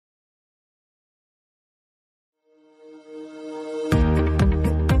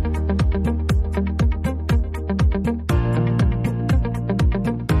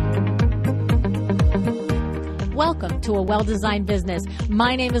to A Well-Designed Business.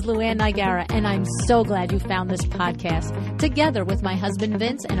 My name is Luann Nigara, and I'm so glad you found this podcast. Together with my husband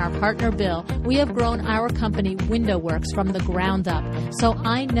Vince and our partner Bill, we have grown our company WindowWorks from the ground up. So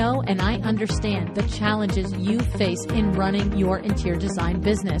I know and I understand the challenges you face in running your interior design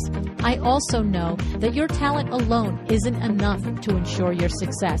business. I also know that your talent alone isn't enough to ensure your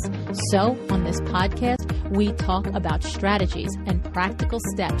success. So on this podcast, we talk about strategies and practical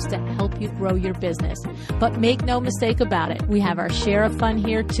steps to help you grow your business. But make no mistake about it, we have our share of fun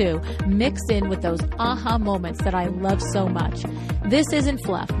here too, mixed in with those aha moments that I love so much. This isn't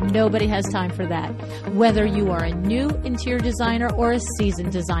fluff. Nobody has time for that. Whether you are a new interior designer or a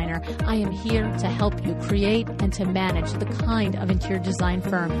seasoned designer, I am here to help you create and to manage the kind of interior design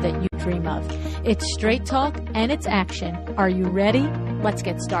firm that you dream of. It's straight talk and it's action. Are you ready? Let's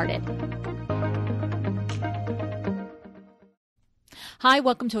get started. Hi,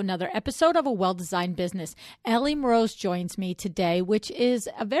 welcome to another episode of A Well-Designed Business. Ellie Mroz joins me today, which is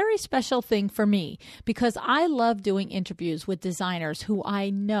a very special thing for me because I love doing interviews with designers who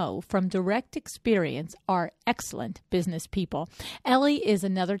I know from direct experience are excellent business people. Ellie is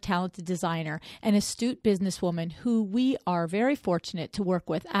another talented designer and astute businesswoman who we are very fortunate to work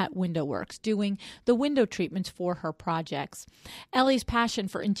with at WindowWorks, doing the window treatments for her projects. Ellie's passion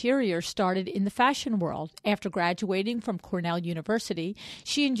for interiors started in the fashion world. After graduating from Cornell University,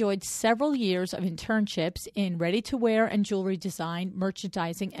 she enjoyed several years of internships in ready-to-wear and jewelry design,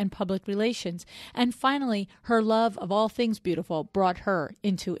 merchandising, and public relations. And finally, her love of all things beautiful brought her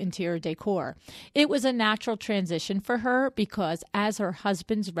into interior decor. It was a natural transition for her because as her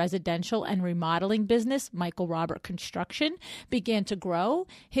husband's residential and remodeling business, Michael Robert Construction, began to grow,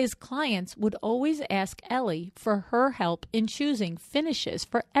 his clients would always ask Ellie for her help in choosing finishes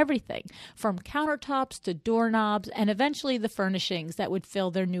for everything, from countertops to doorknobs and eventually the furnishings that would fill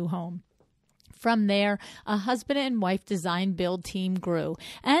their new home. From there, a husband and wife design build team grew,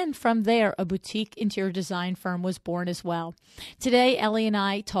 and from there, a boutique interior design firm was born as well. Today, Ellie and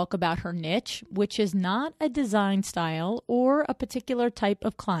I talk about her niche, which is not a design style or a particular type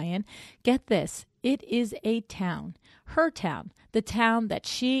of client. Get this, it is a town, her town, the town that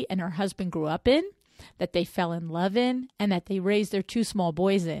she and her husband grew up in, that they fell in love in, and that they raised their two small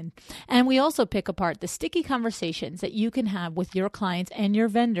boys in. And we also pick apart the sticky conversations that you can have with your clients and your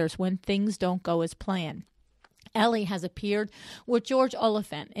vendors when things don't go as planned. Ellie has appeared with George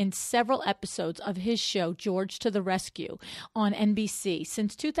Oliphant in several episodes of his show, George to the Rescue, on NBC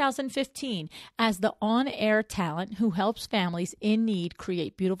since 2015 as the on-air talent who helps families in need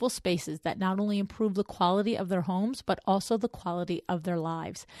create beautiful spaces that not only improve the quality of their homes, but also the quality of their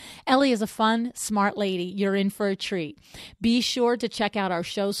lives. Ellie is a fun, smart lady. You're in for a treat. Be sure to check out our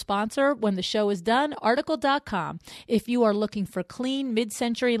show sponsor when the show is done, article.com. If you are looking for clean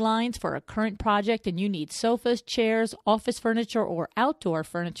mid-century lines for a current project and you need sofas, chairs, office furniture, or outdoor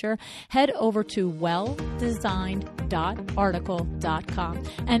furniture, head over to welldesigned.article.com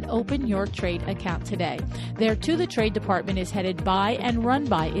and open your trade account today. Their To the Trade department is headed by and run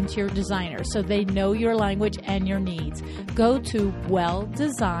by interior designers, so they know your language and your needs. Go to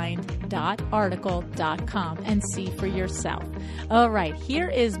welldesigned.article.com and see for yourself. All right, here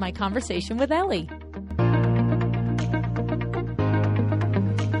is my conversation with Ellie.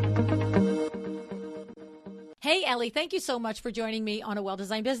 Hey, Ellie, thank you so much for joining me on A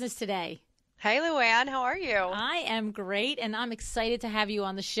Well-Designed Business today. Hey, Luann, how are you? I am great, and I'm excited to have you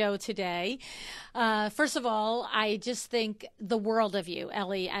on the show today. First of all, I just think the world of you,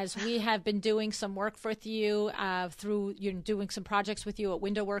 Ellie, as we have been doing some work with you through doing some projects with you at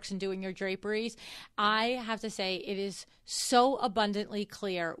WindowWorks and doing your draperies. I have to say it is so abundantly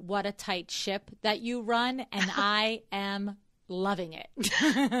clear what a tight ship that you run, and I am loving it.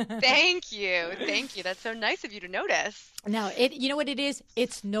 Thank you. Thank you. That's so nice of you to notice. No, you know what it is?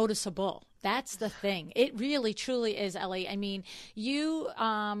 It's noticeable. That's the thing. It really, truly is, Ellie. I mean,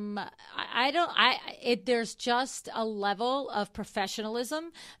 there's just a level of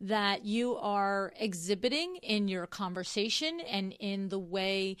professionalism that you are exhibiting in your conversation and in the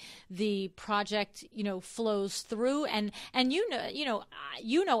way the project, flows through. And I'm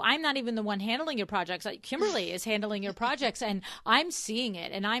not even the one handling your projects. Kimberly is handling your projects, and I'm seeing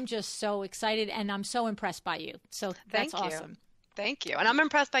it, and I'm just so excited, and I'm so impressed by you. So that's awesome. Thank you. And I'm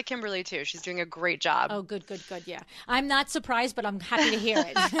impressed by Kimberly, too. She's doing a great job. Oh, good. Yeah. I'm not surprised, but I'm happy to hear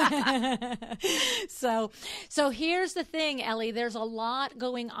it. So here's the thing, Ellie. There's a lot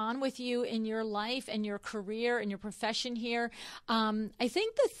going on with you in your life and your career and your profession here. I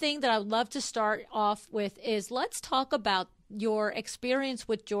think the thing that I would love to start off with is let's talk about your experience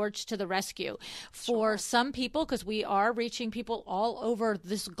with George to the Rescue. For some people, because we are reaching people all over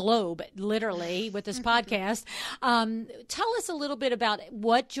this globe, literally, with this podcast, tell us a little bit about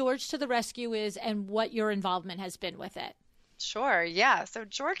what George to the Rescue is and what your involvement has been with it. Sure, yeah. So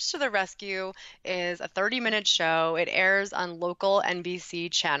George to the Rescue is a 30-minute show. It airs on local NBC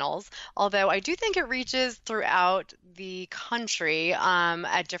channels, although I do think it reaches throughout the country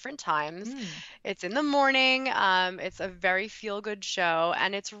at different times. It's in the morning. It's a very feel-good show,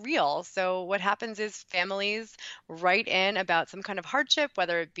 and it's real. So what happens is families write in about some kind of hardship,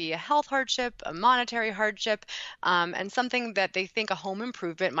 whether it be a health hardship, a monetary hardship, and something that they think a home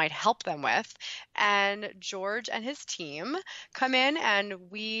improvement might help them with. And George and his team come in, and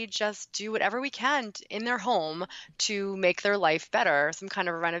we just do whatever we can in their home to make their life better. Some kind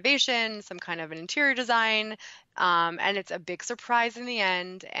of a renovation, some kind of an interior design, and it's a big surprise in the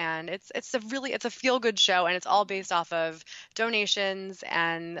end. And it's a feel-good show, and it's all based off of donations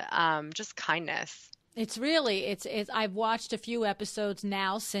and just kindness. It's really, I've watched a few episodes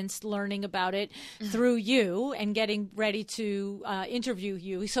now since learning about it through you and getting ready to interview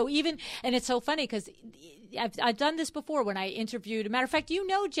you. So and it's so funny because I've done this before when I interviewed. As a matter of fact, you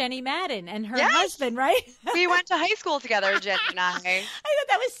know Jenny Madden and her husband, right? We went to high school together, Jenny and I. I thought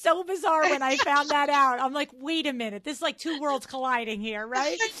that was so bizarre when I found that out. I'm like, wait a minute, this is like two worlds colliding here,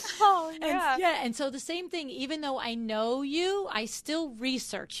 right? Oh, yeah. And so the same thing, even though I know you, I still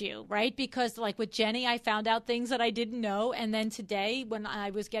research you, right? Because like with Jenny, I found out things that I didn't know. And then today, when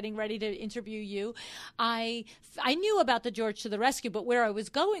I was getting ready to interview you, I knew about the George to the Rescue, but where I was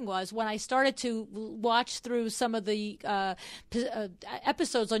going was when I started to watch through some of the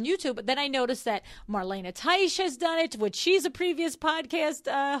episodes on YouTube, but then I noticed that Marlena Teisch has done it, which she's a previous podcast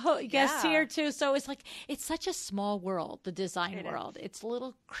guest here too. So it's like, it's such a small world, the design world. It's a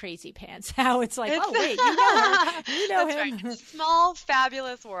little crazy pants how it's like, oh wait, you know her. You know That's him. Right. It's a small,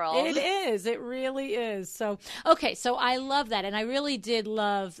 fabulous world. It is. It really is. So, okay. So I love that. And I really did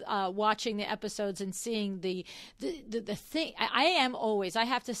love watching the episodes and seeing the thing. I am always, I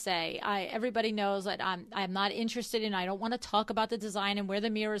have to say, everybody knows that I'm not interested in, I don't want to talk about the design and where the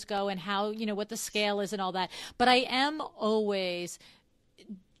mirrors go and how, what the scale is and all that. But I am always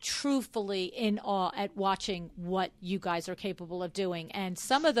truthfully in awe at watching what you guys are capable of doing. And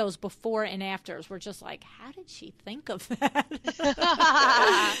some of those before and afters were just like, how did she think of that?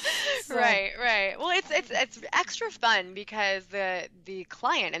 Right. Well, it's extra fun because the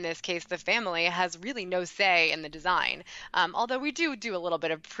client, in this case, the family, has really no say in the design. Although we do a little bit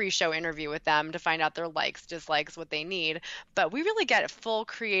of pre-show interview with them to find out their likes, dislikes, what they need. But we really get full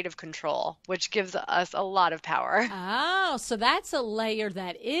creative control, which gives us a lot of power. Oh, so that's a layer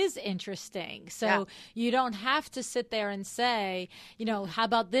that is interesting. So you don't have to sit there and say, how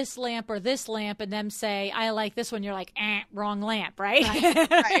about this lamp or this lamp, and them say, I like this one. You're like, wrong lamp, right?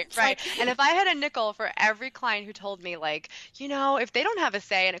 Right. And if I had a nickel for every client who told me, like, if they don't have a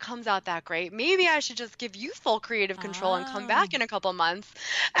say and it comes out that great, maybe I should just give you full creative control and come back in a couple months.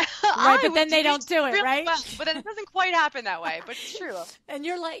 Right, but then they don't do it, really right? Well. But then it doesn't quite happen that way, but it's true. And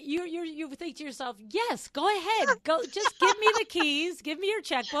you're like, you think to yourself, yes, go ahead. Go, just give me the keys, give me your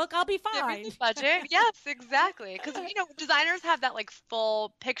checkbook, I'll be fine. Give me the budget. Yes, exactly. Because, designers have that, like,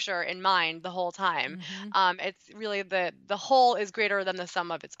 full picture in mind the whole time. It's really the whole is greater than the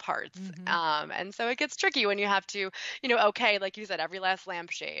sum of its parts. And so it gets tricky when you have to, okay, like you said, every last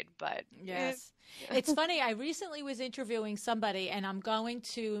lampshade, but yes. It's funny. I recently was interviewing somebody, and I'm going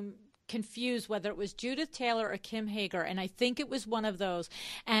to confuse whether it was Judith Taylor or Kim Hager, and I think it was one of those.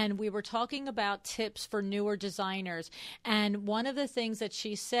 And we were talking about tips for newer designers. And one of the things that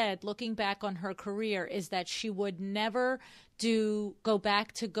she said, looking back on her career, is that she would never go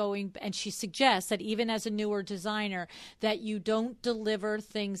back to going, and she suggests that even as a newer designer, that you don't deliver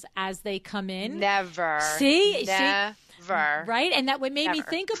things as they come in. Never. See? Right? And that what made me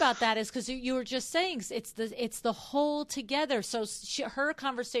think about that is because you were just saying it's the whole together. So her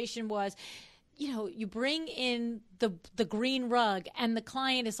conversation was, you bring in the green rug and the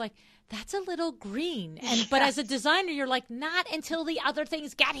client is like, that's a little green. But as a designer, you're like, not until the other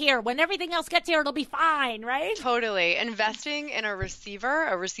things get here. When everything else gets here, it'll be fine, right? Totally. Investing in a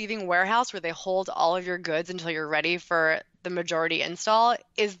receiving warehouse where they hold all of your goods until you're ready for the majority install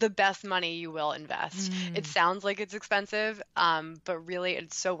is the best money you will invest. It sounds like it's expensive, but really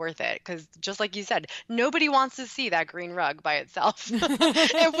it's so worth it because just like you said, nobody wants to see that green rug by itself.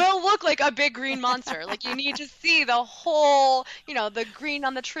 It will look like a big green monster. Like you need to see the whole, the green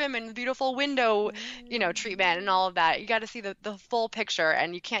on the trim and beautiful window, treatment and all of that. You got to see the full picture,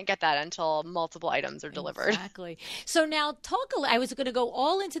 and you can't get that until multiple items are delivered. Exactly. So now I was going to go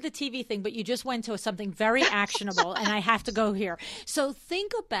all into the TV thing, but you just went to something very actionable and I have to go here. So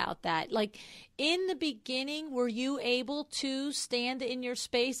think about that. Like in the beginning, were you able to stand in your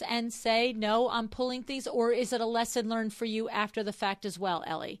space and say, no, I'm pulling things, or is it a lesson learned for you after the fact as well,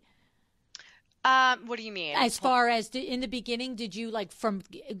 Ellie? What do you mean? As far as in the beginning, did you from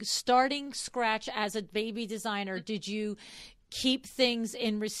starting scratch as a baby designer, did you keep things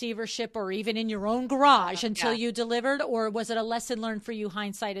in receivership or even in your own garage until you delivered, or was it a lesson learned for you,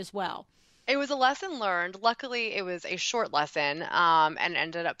 hindsight as well? It was a lesson learned. Luckily, it was a short lesson, and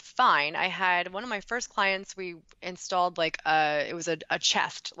ended up fine. I had one of my first clients, we installed it was a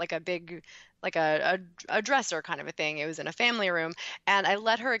chest, like a big, like a dresser kind of a thing. It was in a family room, and I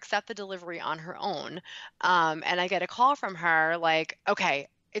let her accept the delivery on her own. And I get a call from her like, okay,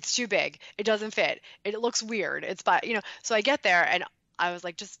 it's too big. It doesn't fit. It looks weird. So I get there and I was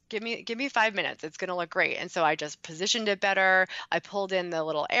like, just give me 5 minutes. It's going to look great. And so I just positioned it better. I pulled in the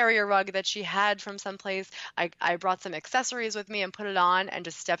little area rug that she had from someplace. I brought some accessories with me and put it on and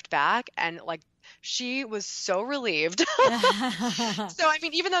just stepped back, and she was so relieved. So, I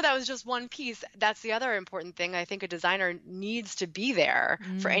mean, even though that was just one piece, that's the other important thing. I think a designer needs to be there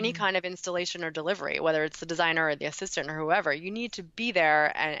for any kind of installation or delivery, whether it's the designer or the assistant or whoever. You need to be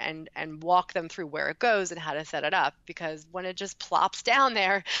there and walk them through where it goes and how to set it up, because when it just plops down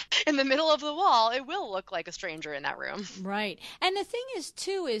there in the middle of the wall, it will look like a stranger in that room. Right. And the thing is,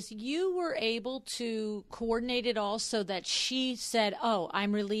 too, is you were able to coordinate it all so that she said, oh,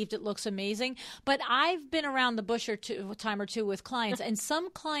 I'm relieved. It looks amazing. But I've been around the bush a time or two with clients, and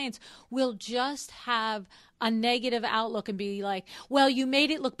some clients will just have a negative outlook and be like, well, you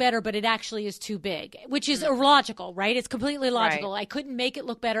made it look better, but it actually is too big, which is illogical, right? It's completely logical. Right. I couldn't make it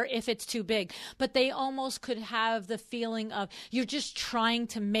look better if it's too big. But they almost could have the feeling of you're just trying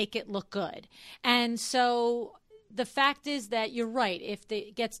to make it look good. And so the fact is that you're right. If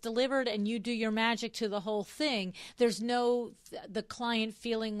it gets delivered and you do your magic to the whole thing, there's the client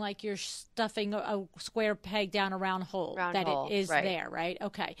feeling like you're stuffing a square peg down a round hole, it is there, right?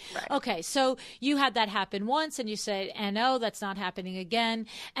 Okay. Right. Okay. So you had that happen once and you said, and oh, that's not happening again.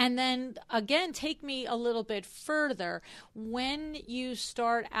 And then again, take me a little bit further. When you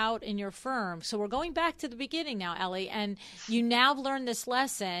start out in your firm, so we're going back to the beginning now, Ellie, and you now learned this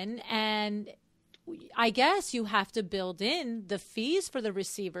lesson, and I guess you have to build in the fees for the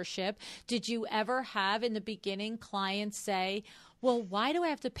receivership. Did you ever have in the beginning clients say, well, why do I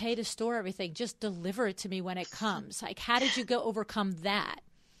have to pay to store everything? Just deliver it to me when it comes. Like, how did you overcome that?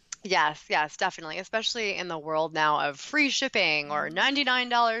 Yes, definitely. Especially in the world now of free shipping or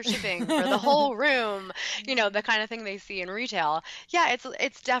 $99 shipping for the whole room, the kind of thing they see in retail. Yeah,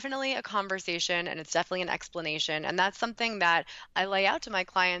 it's definitely a conversation, and it's definitely an explanation. And that's something that I lay out to my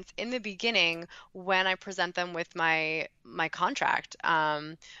clients in the beginning when I present them with my contract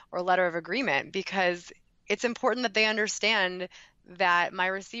or letter of agreement, because it's important that they understand that my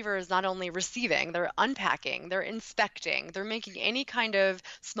receiver is not only receiving, they're unpacking, they're inspecting, they're making any kind of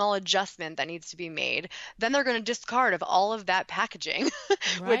small adjustment that needs to be made. Then they're going to discard of all of that packaging,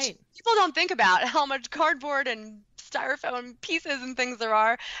 right. Which people don't think about how much cardboard and styrofoam pieces and things there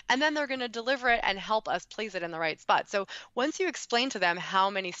are, and then they're going to deliver it and help us place it in the right spot. So once you explain to them how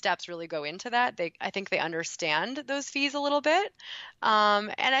many steps really go into that, I think they understand those fees a little bit.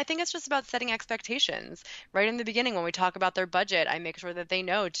 And I think it's just about setting expectations right in the beginning. When we talk about their budget, I make sure that they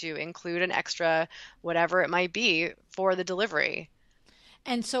know to include an extra, whatever it might be, for the delivery.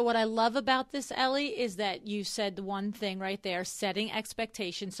 And so what I love about this, Ellie, is that you said the one thing right there, setting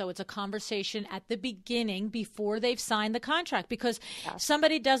expectations. So it's a conversation at the beginning before they've signed the contract, because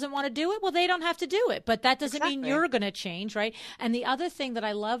somebody doesn't want to do it. Well, they don't have to do it, but that doesn't mean you're going to change, right? And the other thing that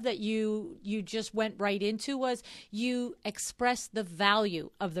I love that you just went right into was you expressed the value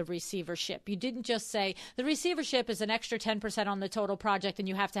of the receivership. You didn't just say the receivership is an extra 10% on the total project and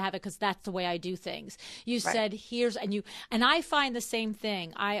you have to have it because that's the way I do things. You said and I find the same thing.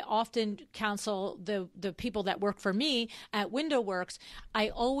 I often counsel the people that work for me at WindowWorks. I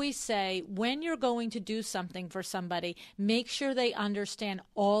always say, when you're going to do something for somebody, make sure they understand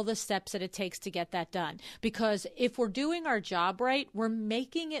all the steps that it takes to get that done. Because if we're doing our job right, we're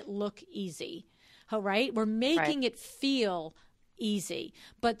making it look easy. All right? We're making it feel easy.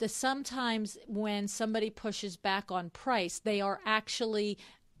 But sometimes when somebody pushes back on price, they are actually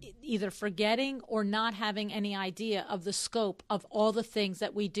either forgetting or not having any idea of the scope of all the things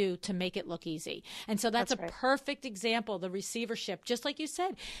that we do to make it look easy. And so that's a right. perfect example, the receivership, just like you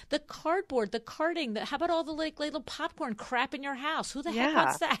said, the cardboard, the carting, how about all the little popcorn crap in your house? Who the heck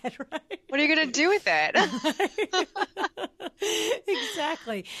wants that, right? What are you going to do with it?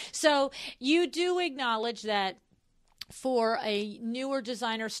 Exactly. So you do acknowledge that for a newer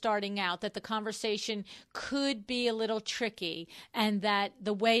designer starting out, that the conversation could be a little tricky, and that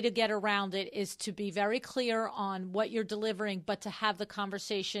the way to get around it is to be very clear on what you're delivering, but to have the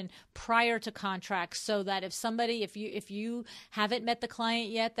conversation prior to contract, so that if you haven't met the client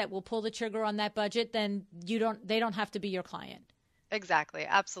yet that will pull the trigger on that budget, then they don't have to be your client. Exactly.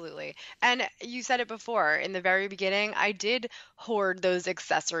 Absolutely. And you said it before in the very beginning, I did hoard those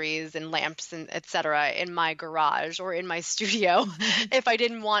accessories and lamps and et cetera in my garage or in my studio if I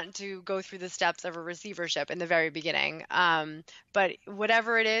didn't want to go through the steps of a receivership in the very beginning. But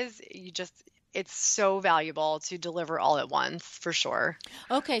whatever it is, it's so valuable to deliver all at once, for sure.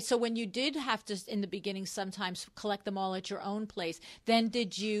 Okay, so when you did have to, in the beginning, sometimes collect them all at your own place, then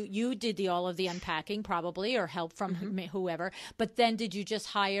you did all of the unpacking probably, or help from whoever, but then did you just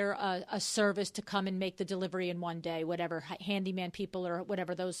hire a service to come and make the delivery in one day, whatever, handyman people or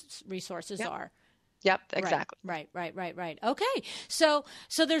whatever those resources are? Yep, exactly. Right. Okay. So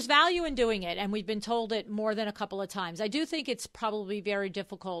there's value in doing it, and we've been told it more than a couple of times. I do think it's probably very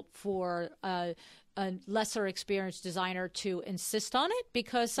difficult for a lesser experienced designer to insist on it,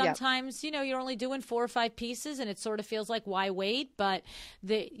 because sometimes, you're only doing 4 or 5 pieces and it sort of feels like, why wait? But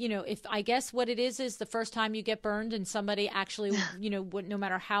if I guess what it is the first time you get burned and somebody actually, no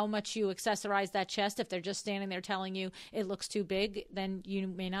matter how much you accessorize that chest, if they're just standing there telling you it looks too big, then you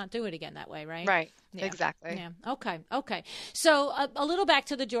may not do it again that way, right? Right. Yeah. Exactly. Yeah. Okay. So a little back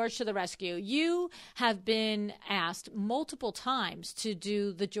to the George to the Rescue. You have been asked multiple times to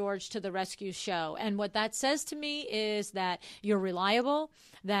do the George to the Rescue show. And what that says to me is that you're reliable,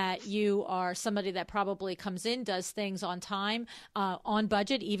 that you are somebody that probably comes in, does things on time, on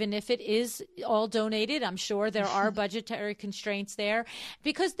budget, even if it is all donated. I'm sure there are budgetary constraints there,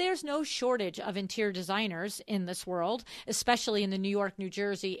 because there's no shortage of interior designers in this world, especially in the New York, New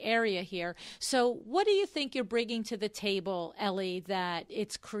Jersey area here. So what do you think you're bringing to the table, Ellie, that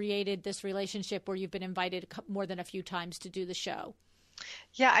it's created this relationship where you've been invited more than a few times to do the show?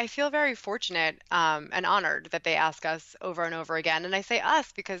 Yeah, I feel very fortunate and honored that they ask us over and over again. And I say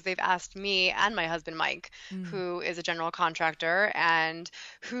us because they've asked me and my husband, Mike, who is a general contractor, and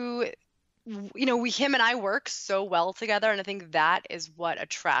who, him and I work so well together. And I think that is what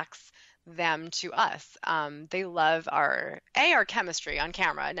attracts them to us. They love our chemistry on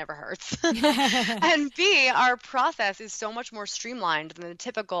camera. It never hurts. And B, our process is so much more streamlined than the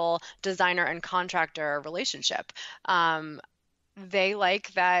typical designer and contractor relationship. They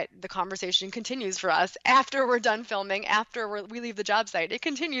like that the conversation continues for us after we're done filming, after we leave the job site. It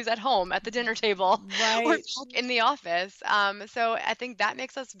continues at home, at the dinner table, or in the office. So I think that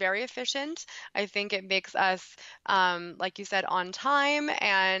makes us very efficient. I think it makes us, like you said, on time,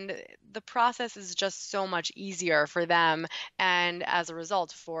 and the process is just so much easier for them, and as a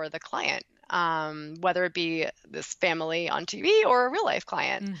result for the client. Whether it be this family on TV or a real life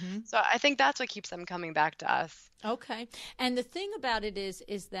client. So I think that's what keeps them coming back to us. Okay. And the thing about it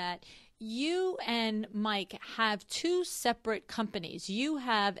is that you and Mike have 2 separate companies. You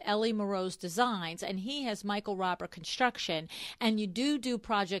have Ellie Mroz Designs, and he has Michael Robert Construction, and you do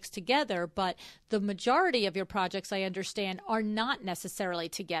projects together, but the majority of your projects, I understand, are not necessarily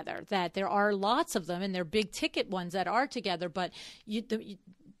together, that there are lots of them, and they're big ticket ones that are together, but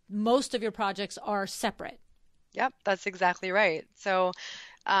most of your projects are separate. Yep, that's exactly right. So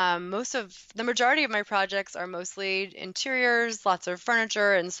the majority of my projects are mostly interiors, lots of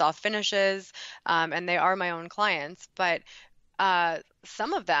furniture and soft finishes, and they are my own clients. But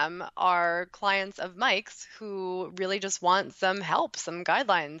some of them are clients of Mike's who really just want some help, some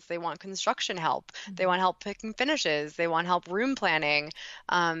guidelines. They want construction help. They want help picking finishes. They want help room planning.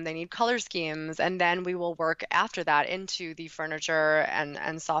 They need color schemes. And then we will work after that into the furniture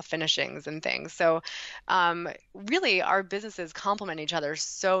and soft finishings and things. So really our businesses complement each other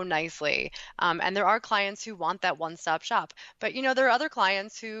so nicely. And there are clients who want that one-stop shop. But, there are other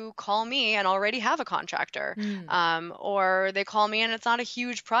clients who call me and already have a contractor, or they call me and it's not a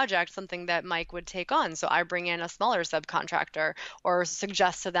huge project, something that Mike would take on. So I bring in a smaller subcontractor or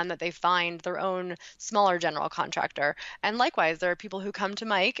suggest to them that they find their own smaller general contractor. And likewise, there are people who come to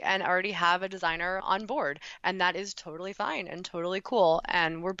Mike and already have a designer on board, and that is totally fine and totally cool.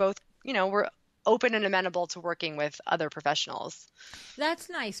 And we're both, we're open and amenable to working with other professionals. That's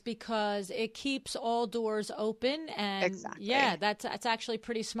nice because it keeps all doors open, and yeah, Exactly. that's actually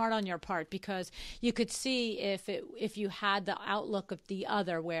pretty smart on your part, because you could see if you had the outlook of the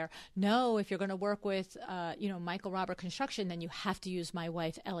other, where no, if you're going to work with Michael Robert Construction, then you have to use my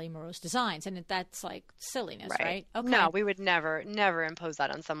wife Ellie Mroz Designs, and that's like silliness, Right. right? Okay. No, we would never impose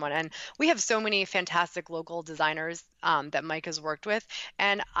that on someone. And we have so many fantastic local designers that Mike has worked with.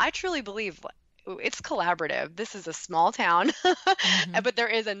 And I truly believe it's collaborative. This is a small town, Hmm. but there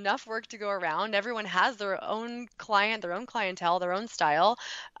is enough work to go around. Everyone has their own client, their own clientele, their own style.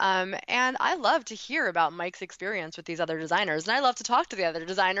 And I love to hear about Mike's experience with these other designers. And I love to talk to the other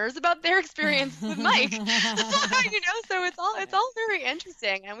designers about their experience with Mike. So it's all very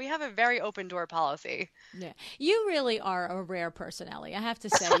interesting. And we have a very open door policy. Yeah, you really are a rare person, Ellie. I have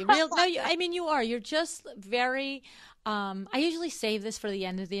to say, I mean, you are. You're just very. I usually save this for the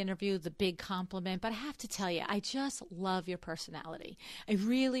end of the interview, the big compliment, but I have to tell you, I just love your personality. I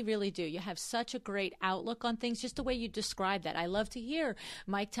really, really do. You have such a great outlook on things, just the way you describe that. I love to hear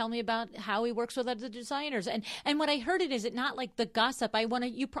Mike tell me about how he works with other designers, and what I heard is it not like the gossip. I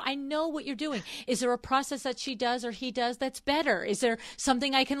know what you're doing. Is there a process that she does or he does that's better? Is there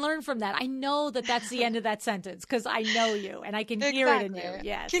something I can learn from that? I know that that's the end of that sentence because I know you and I can hear it in Exactly. you.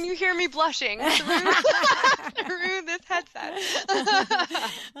 Yes. Can you hear me blushing through this headset?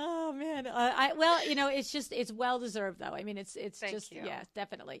 Oh man. It's well deserved though. I mean, it's Thank just, you. yeah,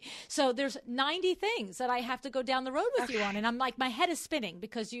 definitely. So there's 90 things that I have to go down the road with you on, and I'm like, my head is spinning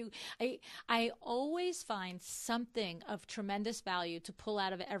because I always find something of tremendous value to pull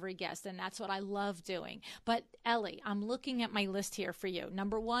out of every guest, and that's what I love doing. But Ellie, I'm looking at my list here for you.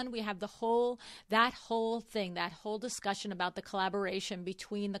 Number one, we have that whole discussion about the collaboration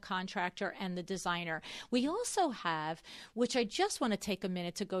between the contractor and the designer. We also have, which I just want to take a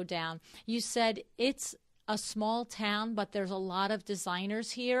minute to go down. You said it's a small town, but there's a lot of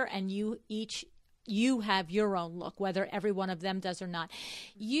designers here, and you have your own look, whether every one of them does or not.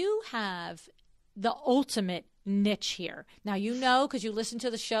 You have the ultimate niche here. Now, because you listen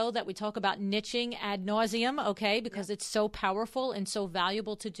to the show, that we talk about niching ad nauseum, okay, because it's so powerful and so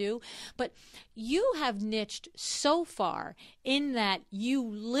valuable to do. But you have niched so far in that you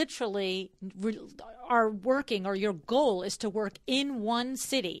literally are working, or your goal is to work in the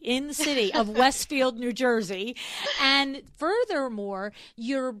city of Westfield, New Jersey. And furthermore,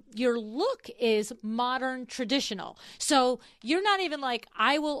 your look is modern traditional. So you're not even like,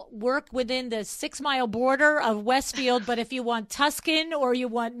 I will work within the 6-mile border of Westfield, but if you want Tuscan or you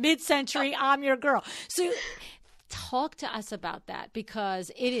want mid-century, I'm your girl. So talk to us about that, because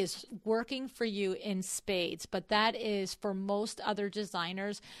it is working for you in spades, but that is, for most other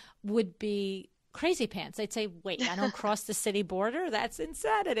designers, would be crazy pants. They'd say, wait, I don't cross the city border? That's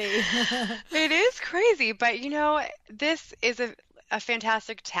insanity. It is crazy, but this is a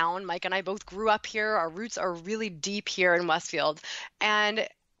fantastic town. Mike and I both grew up here. Our roots are really deep here in Westfield. And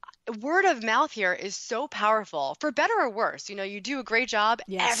word of mouth here is so powerful, for better or worse. You do a great job,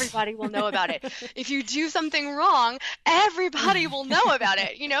 Yes. everybody will know about it. If you do something wrong, everybody will know about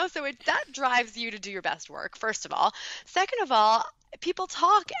it, so that drives you to do your best work, first of all. Second of all, people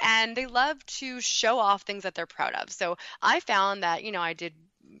talk and they love to show off things that they're proud of. So I found that, I did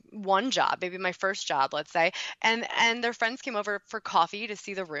one job, maybe my first job, let's say, and their friends came over for coffee to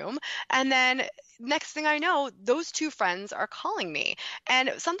see the room. And then next thing I know, those two friends are calling me.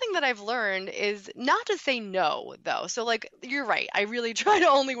 And something that I've learned is not to say no, though. So like, you're right. I really try to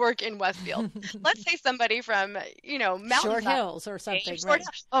only work in Westfield. Let's say somebody from, Mountain Short Hills or something, right?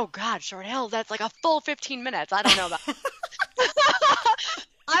 Oh God, Short Hills. That's like a full 15 minutes. I don't know about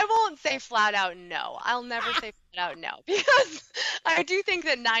I won't say flat out no. I'll never say flat out no, because I do think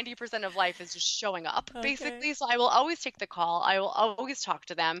that 90% of life is just showing up, basically. So I will always take the call. I will always talk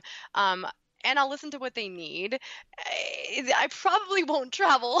to them. And I'll listen to what they need. I probably won't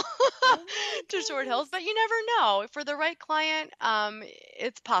travel to Short Hills, but you never know. For the right client,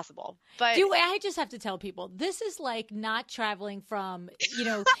 it's possible. But I just have to tell people, this is like not traveling from,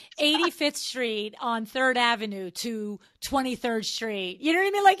 85th Street on 3rd Avenue to 23rd Street. You know what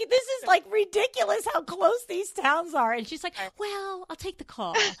I mean? Like, this is like ridiculous how close these towns are. And she's like, well, I'll take the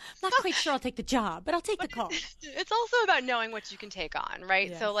call. I'm not quite sure I'll take the job, but I'll take the call. It's also about knowing what you can take on, right?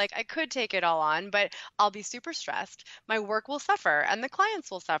 Yes. So like, I could take it all on, but I'll be super stressed. My work will suffer and the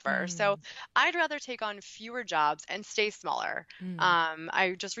clients will suffer. So I'd rather take on fewer jobs and stay smaller.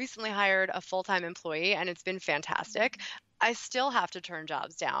 I just recently hired a full-time employee and it's been fantastic. I still have to turn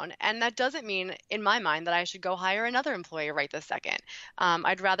jobs down. And that doesn't mean, in my mind, that I should go hire another employee right this second.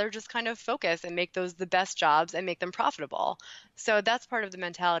 I'd rather just kind of focus and make those the best jobs and make them profitable. So that's part of the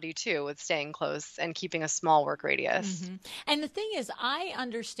mentality too, with staying close and keeping a small work radius. And the thing is, I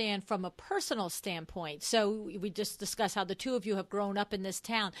understand from a personal standpoint. So we just discussed how the two of you have grown up in this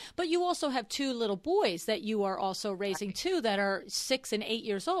town, but you also have two little boys that you are also raising too, that are 6 and 8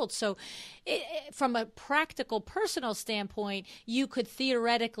 years old. So from a practical, personal standpoint, you could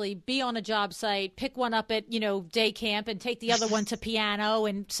theoretically be on a job site, pick one up at, day camp and take the other one to piano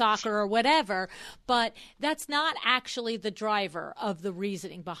and soccer or whatever. But that's not actually the driver of the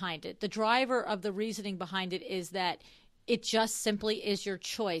reasoning behind it. The driver of the reasoning behind it is that it just simply is your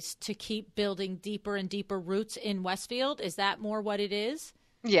choice to keep building deeper and deeper roots in Westfield. Is that more what it is?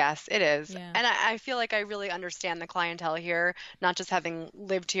 Yes, it is. Yeah. And I feel like I really understand the clientele here, not just having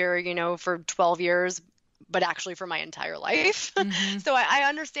lived here, for 12 years, but actually for my entire life. So I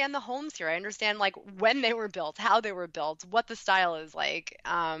understand the homes here. I understand like when they were built, how they were built, what the style is like.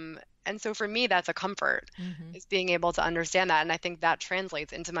 And so for me, that's a comfort, is being able to understand that. And I think that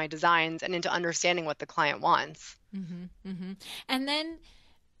translates into my designs and into understanding what the client wants. And then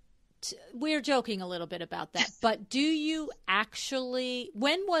we're joking a little bit about that, but do you actually,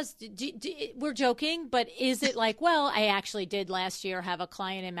 we're joking, but is it like, well, I actually did last year have a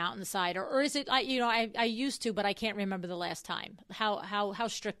client in Mountainside, or is it, I used to, but I can't remember the last time. How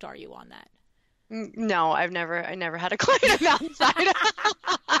strict are you on that? No, I never had a client in Mountainside.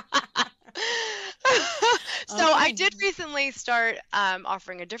 So Okay. I did recently start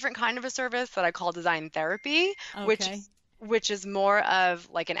offering a different kind of a service that I call design therapy, Okay. which is more of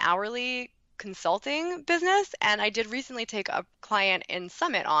like an hourly consulting business. And I did recently take a client in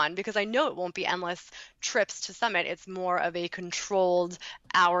Summit on, because I know it won't be endless trips to Summit. It's more of a controlled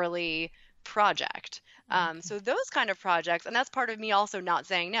hourly project. So those kind of projects, and that's part of me also not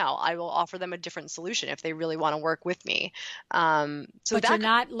saying no. I will offer them a different solution if they really want to work with me. But you're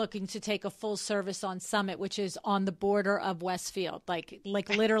not looking to take a full service on Summit, which is on the border of Westfield, like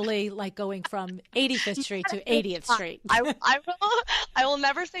literally like going from 85th Street to 80th Street. I will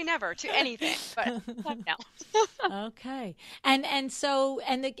never say never to anything, but no. Okay. And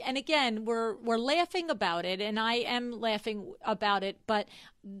again, we're laughing about it, and I am laughing about it, but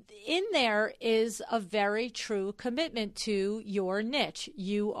in there is a very true commitment to your niche.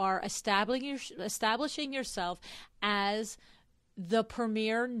 You are establishing yourself as the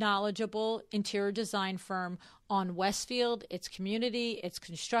premier knowledgeable interior design firm on Westfield, its community, its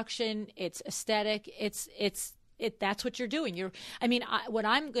construction, its aesthetic, that's what you're doing. What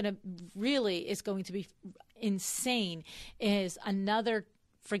I'm going to really is going to be insane is another,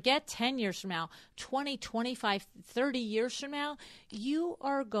 forget 10 years from now, 20, 25, 30 years from now, you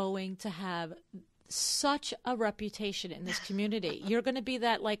are going to have such a reputation in this community. You're going to be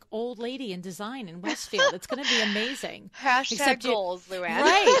that like old lady in design in Westfield. It's going to be amazing. Hashtag goals, Luann.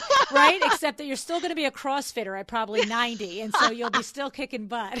 Right. Except that you're still going to be a CrossFitter at probably 90, and so you'll be still kicking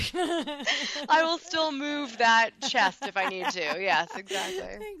butt. I will still move that chest if I need to. Yes,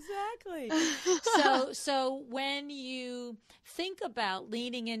 exactly. Exactly. So when you think about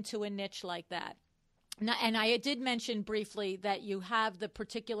leaning into a niche like that, now, and I did mention briefly that you have the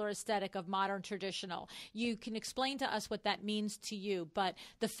particular aesthetic of modern traditional. You can explain to us what that means to you, but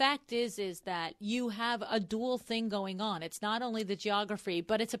the fact is that you have a dual thing going on. It's not only the geography,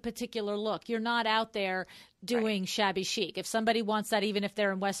 but it's a particular look. You're not out there doing shabby chic. If somebody wants that, even if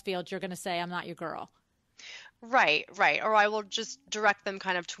they're in Westfield, you're going to say, I'm not your girl. Right. Or I will just direct them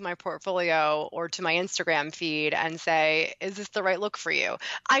kind of to my portfolio or to my Instagram feed and say, is this the right look for you?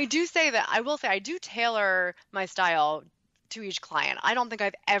 I will say I do tailor my style to each client. I don't think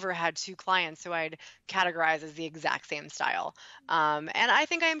I've ever had two clients who I'd categorize as the exact same style. And I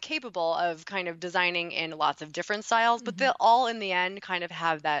think I am capable of kind of designing in lots of different styles, but they'll all in the end kind of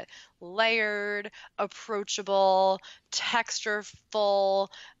have that layered, approachable, textureful,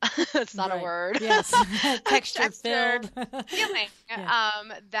 it's not a word. Yes. Texture-filled feeling.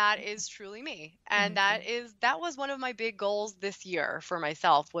 That is truly me. And that was one of my big goals this year for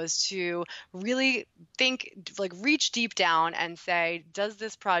myself, was to really think, like reach deep down and say, does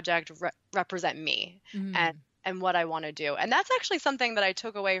this project represent me and what I want to do? And that's actually something that I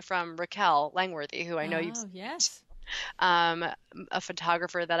took away from Raquel Langworthy, who I know you've yes. A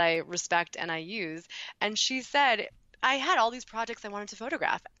photographer that I respect and I use. And she said, I had all these projects I wanted to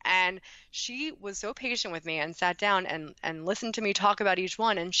photograph, and she was so patient with me and sat down and listened to me talk about each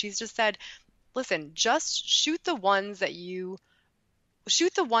one. And she's just said, listen, just shoot the ones that you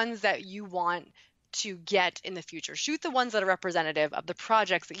want to get in the future. Shoot the ones that are representative of the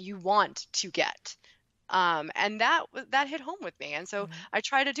projects that you want to get. And that hit home with me. And so I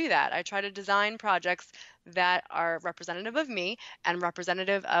try to do that. I try to design projects that are representative of me and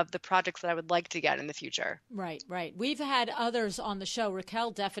representative of the projects that I would like to get in the future. Right, right. We've had others on the show. Raquel,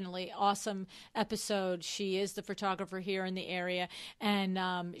 definitely awesome episode. She is the photographer here in the area,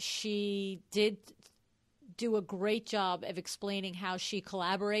 and she did do a great job of explaining how she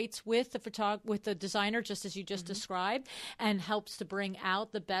collaborates with the designer, just as you just described, and helps to bring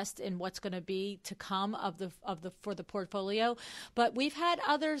out the best in what's going to be to come for the portfolio. But we've had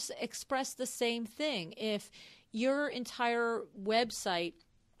others express the same thing. If your entire website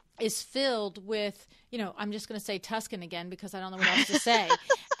is filled with, I'm just going to say Tuscan again because I don't know what else to say.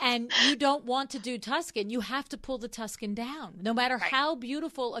 And you don't want to do Tuscan, you have to pull the Tuscan down, no matter how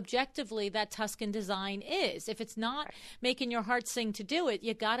beautiful objectively that Tuscan design is. If it's not making your heart sing to do it,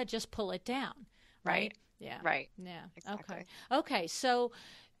 you got to just pull it down. Right? Yeah. Right. Yeah. Exactly. Okay. So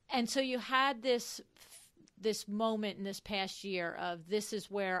you had this moment in this past year of, this is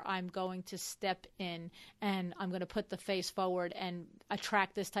where I'm going to step in and I'm going to put the face forward and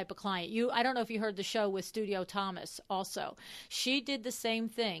attract this type of client. I don't know if you heard the show with Studio Thomas also. She did the same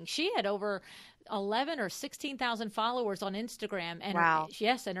thing. She had over 11 or 16,000 followers on Instagram. And wow.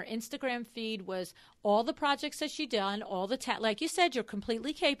 And her Instagram feed was all the projects that she'd done, all the like you said, you're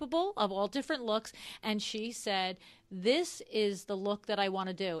completely capable of all different looks. And she said, this is the look that I want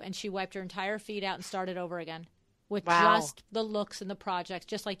to do. And she wiped her entire feed out and started over again with just the looks and the projects,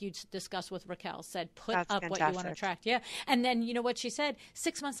 just like you discussed with Raquel, said, put That's up fantastic. what you want to attract. Yeah. And then what she said,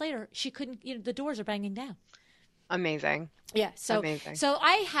 6 months later, she couldn't, the doors are banging down. Amazing. Yeah. Amazing. So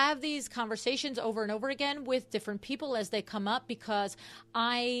I have these conversations over and over again with different people as they come up, because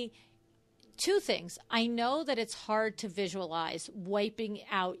two things. I know that it's hard to visualize wiping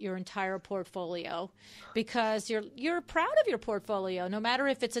out your entire portfolio, because you're proud of your portfolio. No matter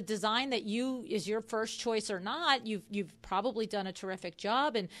if it's a design that is your first choice or not, you've probably done a terrific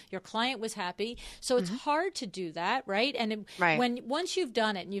job and your client was happy. So it's hard to do that, right? And once you've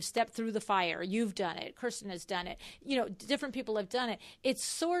done it and you've stepped through the fire, you've done it, Kirsten has done it, different people have done it. It's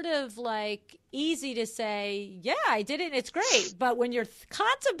sort of like easy to say, yeah, I did it and it's great. But when you're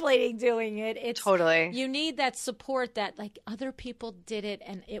contemplating doing it, it's totally, you need that support that like other people did it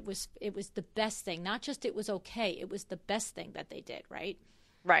and it was the best thing. Not just it was okay, it was the best thing that they did, right?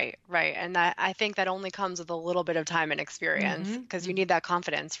 Right. And that, I think that only comes with a little bit of time and experience, because you need that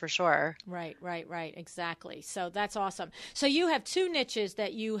confidence for sure. Right. Exactly. So that's awesome. So you have two niches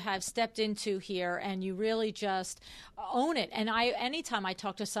that you have stepped into here, and you really just own it. And anytime I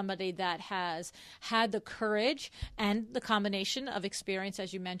talk to somebody that has had the courage and the combination of experience,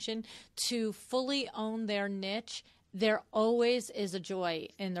 as you mentioned, to fully own their niche, there always is a joy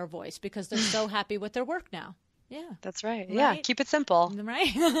in their voice because they're so happy with their work now. Yeah. That's right. Yeah. Keep it simple.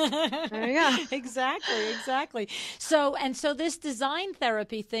 Right. There you go. Exactly. So this design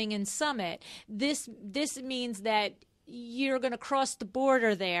therapy thing in Summit, this means that you're going to cross the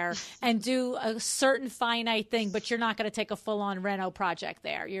border there and do a certain finite thing, but you're not going to take a full-on reno project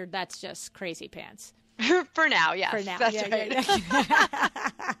there. That's just crazy pants. For now, yes. For now. That's right.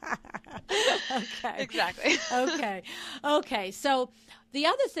 Okay. Exactly. Okay. So the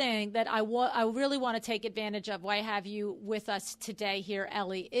other thing that I really want to take advantage of, why I have you with us today here,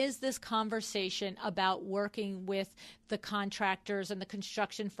 Ellie, is this conversation about working with the contractors and the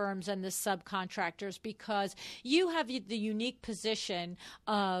construction firms and the subcontractors, because you have the unique position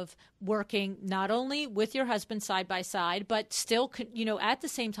of working not only with your husband side by side, but still, at the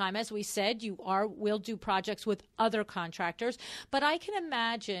same time, as we said, will do projects with other contractors. But I can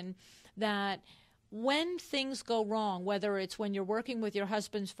imagine that when things go wrong, whether it's when you're working with your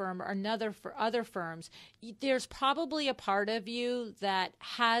husband's firm or for other firms, there's probably a part of you that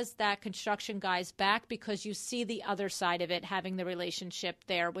has that construction guy's back because you see the other side of it, having the relationship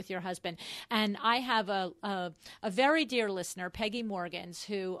there with your husband. And I have a very dear listener, Peggy Morgans,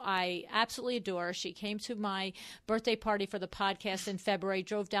 who I absolutely adore. She came to my birthday party for the podcast in February,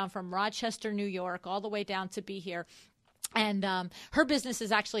 drove down from Rochester, New York, all the way down to be here. And her business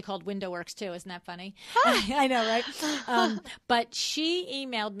is actually called Window Works too. Isn't that funny? I know, right? But she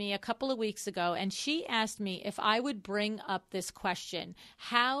emailed me a couple of weeks ago, and she asked me if I would bring up this question.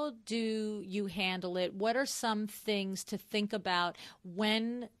 How do you handle it? What are some things to think about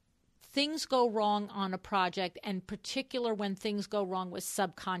when things go wrong on a project, and particular when things go wrong with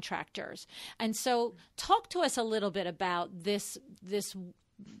subcontractors? And so talk to us a little bit about this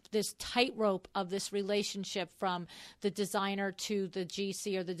tightrope of this relationship from the designer to the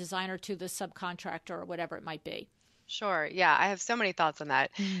GC or the designer to the subcontractor or whatever it might be. Sure. Yeah. I have so many thoughts on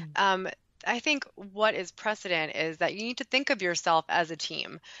that. I think what is precedent is that you need to think of yourself as a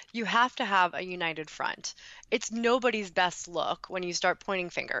team. You have to have a united front. It's nobody's best look when you start pointing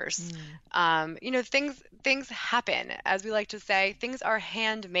fingers. Things happen, as we like to say. Things are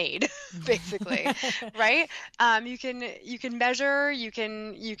handmade, basically, right? You can measure, you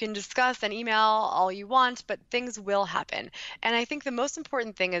can discuss and email all you want, but things will happen. And I think the most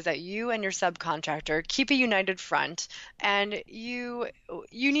important thing is that you and your subcontractor keep a united front, and you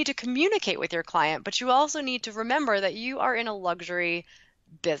need to communicate with your client, but you also need to remember that you are in a luxury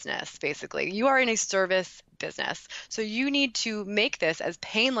business, basically. You are in a service business. So you need to make this as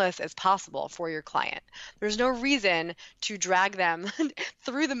painless as possible for your client. There's no reason to drag them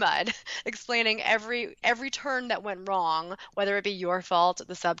through the mud, explaining every turn that went wrong, whether it be your fault,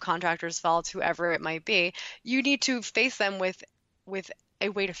 the subcontractor's fault, whoever it might be. You need to face them with a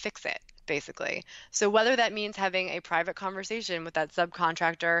way to fix it, basically. So whether that means having a private conversation with that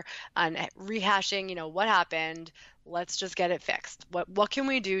subcontractor and rehashing, what happened, let's just get it fixed. What can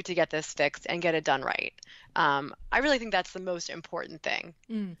we do to get this fixed and get it done right? I really think that's the most important thing.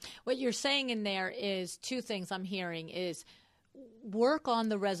 What you're saying in there is two things I'm hearing is work on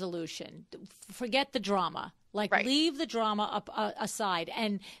the resolution. Forget the drama. Right. Leave the drama aside,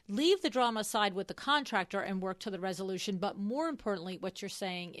 and leave the drama aside with the contractor and work to the resolution. But more importantly, what you're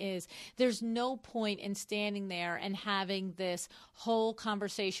saying is there's no point in standing there and having this whole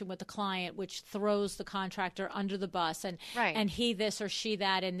conversation with the client, which throws the contractor under the bus and he this or she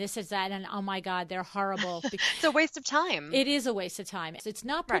that and this is that and oh my God, they're horrible. It's a waste of time. It is a waste of time. It's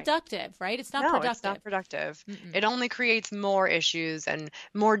not productive, right? It's not productive. It's not productive. It only creates more issues and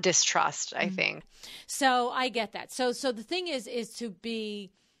more distrust, I think. So I get that. So the thing is to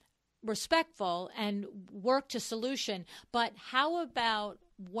be respectful and work to solution. But how about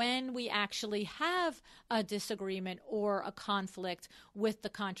when we actually have a disagreement or a conflict with the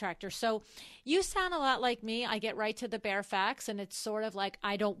contractor? So you sound a lot like me. I get right to the bare facts, and it's sort of like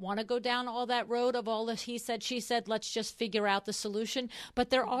I don't want to go down all that road of all the he said, she said. Let's just figure out the solution. But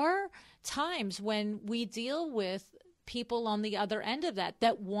there are times when we deal with people on the other end of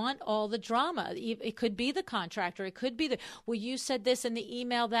that want all the drama. It could be the contractor. It could be well, you said this in the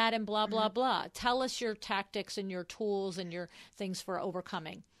email that and blah, blah, blah. Tell us your tactics and your tools and your things for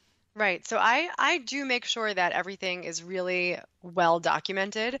overcoming. Right. So I do make sure that everything is really well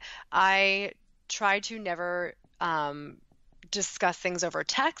documented. I try to never discuss things over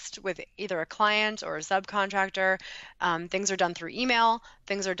text with either a client or a subcontractor. Things are done through email.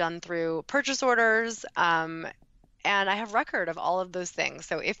 Things are done through purchase orders. And I have record of all of those things.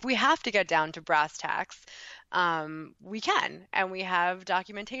 So if we have to get down to brass tacks, we can, and we have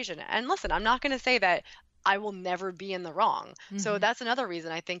documentation. And listen, I'm not going to say that I will never be in the wrong. So that's another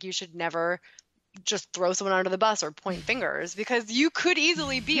reason I think you should never just throw someone under the bus or point fingers, because you could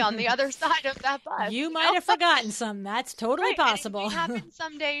easily be on the other side of that bus. You might have forgotten some. That's totally possible. And it may happen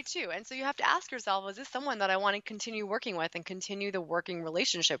someday too. And so you have to ask yourself, is this someone that I want to continue working with and continue the working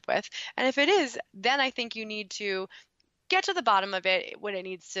relationship with? And if it is, then I think you need to get to the bottom of it when it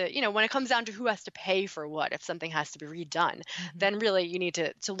needs to, when it comes down to who has to pay for what, if something has to be redone, then really you need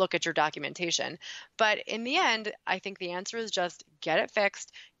to look at your documentation. But in the end, I think the answer is just get it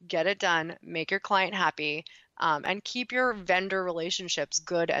fixed, get it done, make your client happy, and keep your vendor relationships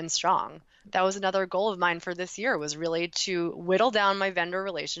good and strong. That was another goal of mine for this year, was really to whittle down my vendor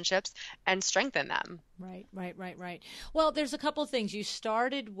relationships and strengthen them. Right. Well, there's a couple of things. You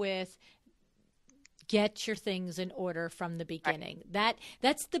started with get your things in order from the beginning. Right.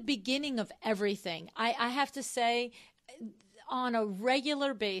 That's the beginning of everything. I have to say, on a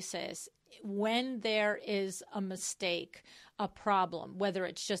regular basis, when there is a mistake, a problem, whether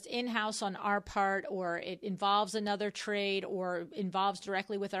it's just in-house on our part or it involves another trade or involves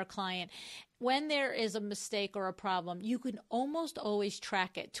directly with our client, when there is a mistake or a problem, you can almost always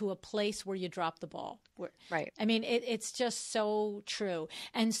track it to a place where you drop the ball. Right. I mean, it's just so true.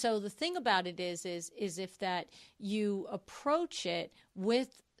 And so the thing about it is if that you approach it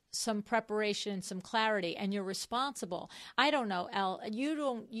with some preparation and some clarity, and you're responsible. I don't know, Elle,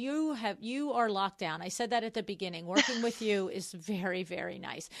 you are locked down. I said that at the beginning. Working with you is very, very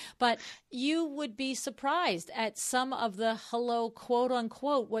nice. But you would be surprised at some of the quote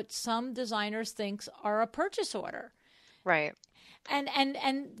unquote, what some designers think are a purchase order. Right. And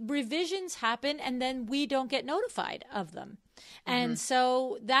revisions happen, and then we don't get notified of them. And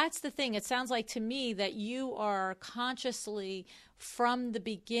so that's the thing. It sounds like to me that you are consciously from the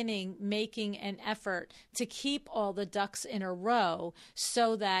beginning making an effort to keep all the ducks in a row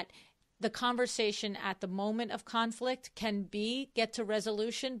so that the conversation at the moment of conflict can get to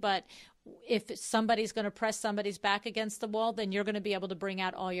resolution, but if somebody's going to press somebody's back against the wall, then you're going to be able to bring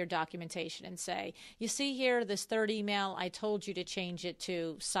out all your documentation and say, you see here, this third email, I told you to change it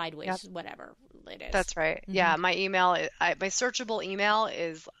to sideways, whatever it is. That's right. Yeah, my my searchable email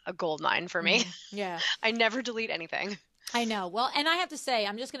is a gold mine for me. Yeah. I never delete anything. I know. Well, and I have to say,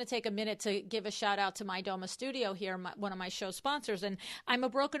 I'm just going to take a minute to give a shout out to My Doma Studio here, one of my show sponsors. And I'm a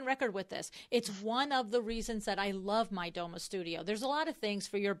broken record with this. It's one of the reasons that I love My Doma Studio. There's a lot of things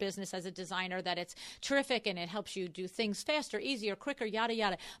for your business as a designer that it's terrific and it helps you do things faster, easier, quicker, yada,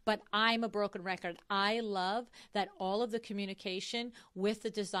 yada. But I'm a broken record. I love that all of the communication with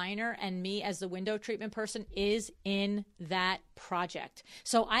the designer and me as the window treatment person is in that project.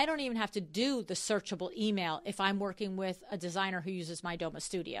 So I don't even have to do the searchable email if I'm working with a designer who uses My Doma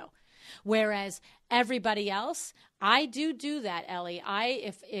Studio. Whereas everybody else, I do that, Ellie.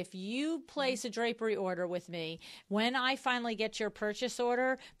 If you place a drapery order with me, when I finally get your purchase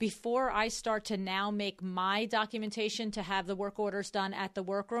order, before I start to now make my documentation to have the work orders done at the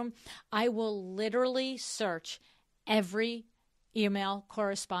workroom, I will literally search every email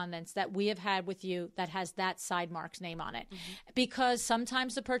correspondence that we have had with you that has that Sidemark's name on it. Because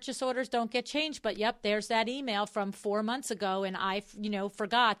sometimes the purchase orders don't get changed, but yep, there's that email from 4 months ago and I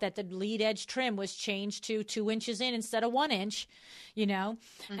forgot that the lead edge trim was changed to 2 inches in instead of 1 inch,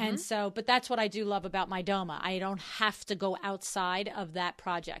 and so, but that's what I do love about My Doma. I don't have to go outside of that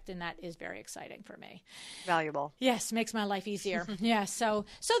project, and that is very exciting for me. Valuable. Yes, makes my life easier. Yeah, so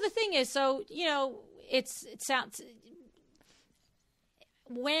the thing is, it sounds,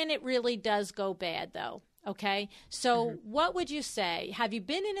 when it really does go bad, though, okay? So what would you say? Have you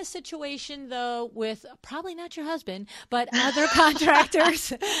been in a situation, though, with probably not your husband, but other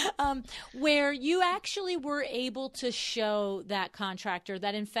contractors where you actually were able to show that contractor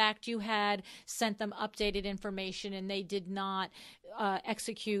that, in fact, you had sent them updated information and they did not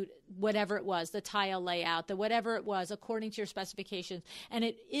execute whatever it was, the tile layout, whatever it was, according to your specifications, and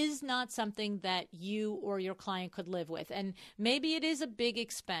it is not something that you or your client could live with, and maybe it is a big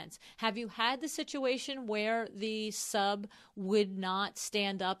expense. Have you had the situation where the sub would not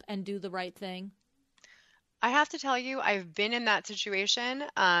stand up and do the right thing? I have to tell you, I've been in that situation,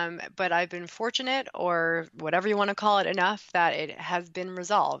 but I've been fortunate, or whatever you want to call it, enough that it has been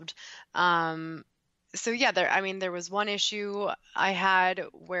resolved. So yeah, there was one issue I had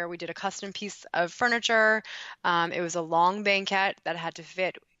where we did a custom piece of furniture. It was a long banquette that had to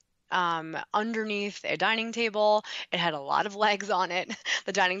fit underneath a dining table. It had a lot of legs on it.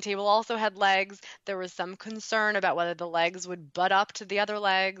 The dining table also had legs. There was some concern about whether the legs would butt up to the other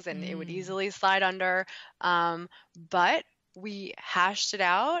legs and it would easily slide under. But we hashed it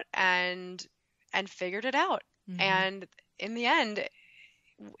out and figured it out. And in the end,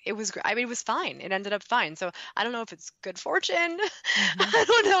 it was fine. It ended up fine. So I don't know if it's good fortune. I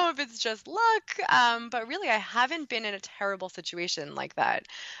don't know if it's just luck. But really, I haven't been in a terrible situation like that.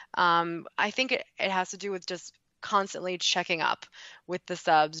 I think it has to do with just constantly checking up with the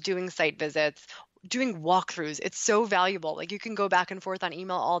subs, doing site visits, doing walkthroughs. It's so valuable. Like, you can go back and forth on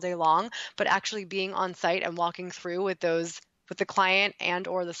email all day long, but actually being on site and walking through with the client and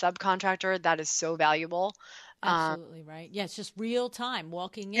or the subcontractor, that is so valuable. Absolutely right. Yeah, it's just real time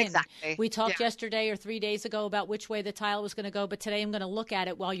walking in. Exactly. We talked yesterday or 3 days ago about which way the tile was going to go, but today I'm going to look at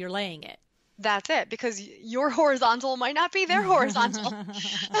it while you're laying it. That's it, because your horizontal might not be their horizontal.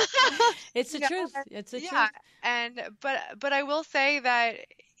 It's the truth. It's the truth. And but I will say that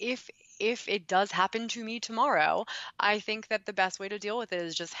if it does happen to me tomorrow, I think that the best way to deal with it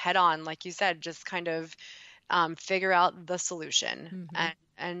is just head on, like you said, just kind of figure out the solution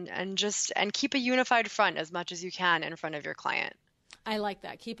and keep a unified front as much as you can in front of your client. I like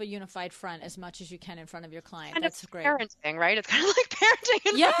that. Keep a unified front as much as you can in front of your client. And that's it's great. Parenting, right? It's kind of like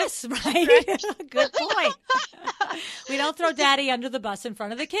parenting. Yes, right. Good point. We don't throw daddy under the bus in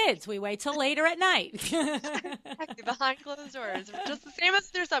front of the kids. We wait till later at night. Exactly, behind closed doors, just the same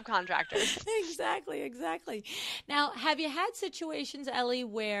as their subcontractors. Exactly. Now, have you had situations, Ellie,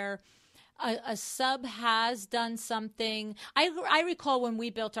 where a sub has done something? I recall when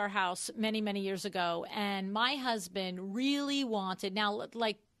we built our house many, many years ago, and my husband really wanted, now,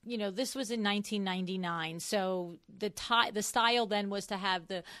 like, this was in 1999, so the style then was to have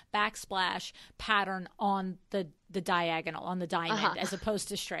the backsplash pattern on the the diagonal on the diamond as opposed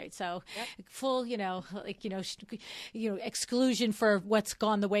to straight. So full, exclusion for what's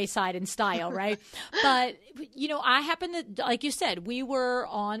gone the wayside in style, right? But, I happen to, like you said, we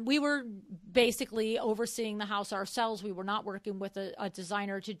were basically overseeing the house ourselves. We were not working with a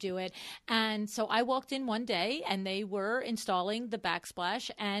designer to do it. And so I walked in one day and they were installing the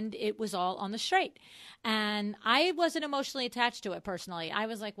backsplash and it was all on the straight. And I wasn't emotionally attached to it personally. I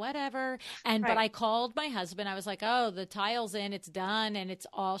was like, whatever. But I called my husband. I was like, oh, the tile's in, it's done, and it's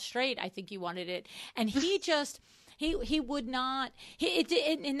all straight. I think you wanted it. And he just... He would not.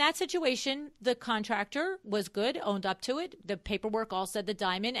 In that situation, the contractor was good, owned up to it. The paperwork all said the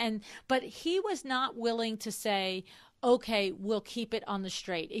diamond, but he was not willing to say, okay, we'll keep it on the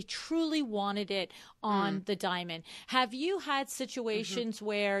straight. He truly wanted it on the diamond. Have you had situations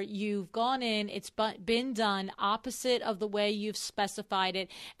where you've gone in, it's been done opposite of the way you've specified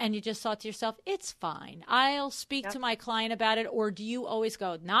it, and you just thought to yourself, it's fine, I'll speak to my client about it? Or do you always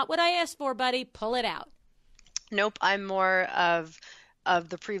go, not what I asked for, buddy, pull it out? Nope, I'm more of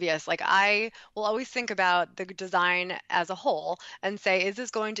the previous. Like, I will always think about the design as a whole and say, is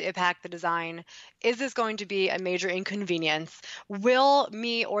this going to impact the design? Is this going to be a major inconvenience? Will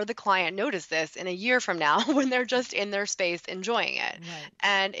me or the client notice this in a year from now when they're just in their space enjoying it? Right.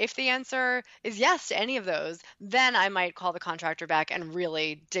 And if the answer is yes to any of those, then I might call the contractor back and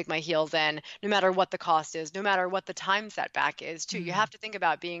really dig my heels in, no matter what the cost is, no matter what the time setback is too. You have to think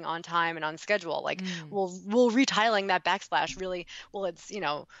about being on time and on schedule. Like, will retiling that backsplash really, will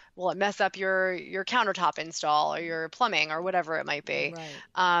it mess up your countertop install or your plumbing or whatever it might be?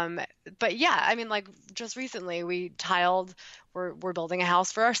 Right. But yeah, I mean, like, just recently we tiled, we're building a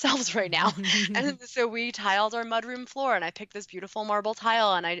house for ourselves right now. And so we tiled our mudroom floor, and I picked this beautiful marble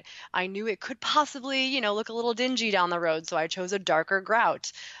tile, and I knew it could possibly, look a little dingy down the road. So I chose a darker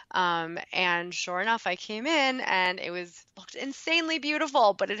grout. And sure enough, I came in and it looked insanely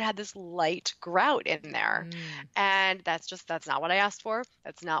beautiful, but it had this light grout in there. And that's not what I asked for.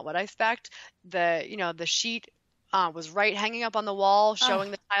 That's not what I spec'd. The sheet was hanging up on the wall,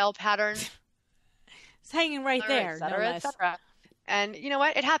 showing the tile pattern. It's hanging right there, no less. And you know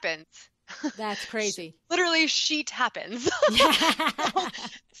what? It happens. That's crazy. Literally, sheet happens.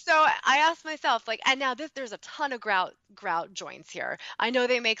 So I asked myself, and now there's a ton of grout joints here. I know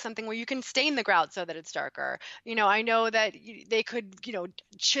they make something where you can stain the grout so that it's darker. I know that they could,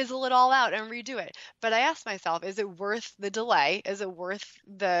 chisel it all out and redo it. But I asked myself, is it worth the delay? Is it worth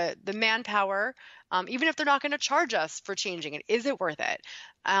the manpower? Even if they're not going to charge us for changing it, is it worth it?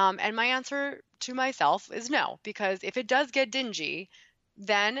 And my answer to myself is no, because if it does get dingy,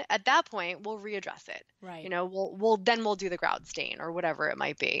 then at that point we'll readdress it. Right. We'll do the grout stain or whatever it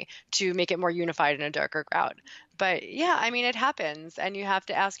might be to make it more unified in a darker grout. But yeah, I mean, it happens, and you have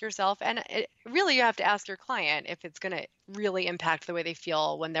to ask yourself, and you have to ask your client if it's going to really impact the way they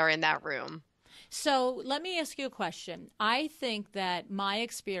feel when they're in that room. So let me ask you a question. I think that my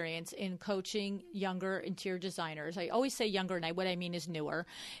experience in coaching younger interior designers, I always say younger, and what I mean is newer,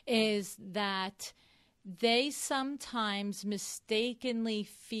 is that they sometimes mistakenly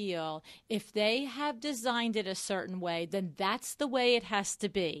feel if they have designed it a certain way, then that's the way it has to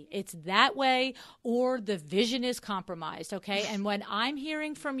be. It's that way, or the vision is compromised, okay? And what I'm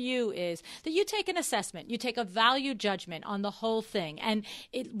hearing from you is that you take an assessment, you take a value judgment on the whole thing. And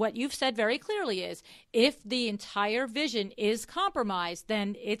what you've said very clearly is, if the entire vision is compromised,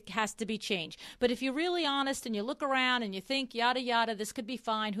 then it has to be changed. But if you're really honest and you look around and you think, yada, yada, this could be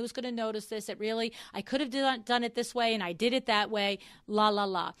fine, who's going to notice this? I could have done it this way and I did it that way, la, la,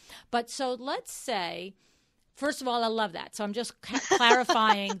 la. But so let's say, first of all, I love that. So I'm just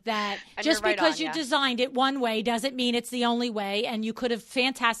clarifying that just because you designed it one way doesn't mean it's the only way, and you could have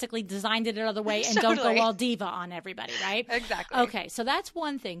fantastically designed it another way and don't go all diva on everybody, right? Exactly. Okay, so that's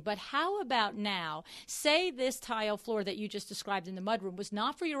one thing. But how about now, say this tile floor that you just described in the mudroom was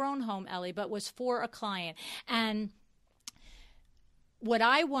not for your own home, Ellie, but was for a client. And what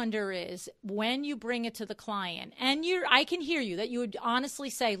I wonder is, when you bring it to the client, and I can hear you, that you would honestly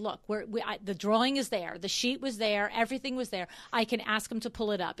say, look, the drawing is there, the sheet was there, everything was there. I can ask them to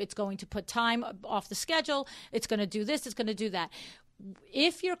pull it up. It's going to put time off the schedule. It's going to do this. It's going to do that.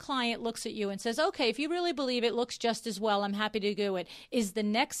 If your client looks at you and says, okay, if you really believe it looks just as well, I'm happy to do it, is the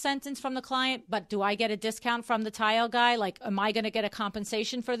next sentence from the client, but do I get a discount from the tile guy? Like, am I going to get a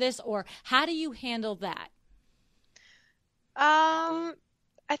compensation for this? Or how do you handle that? I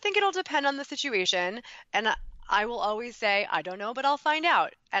think it'll depend on the situation, and I will always say, I don't know, but I'll find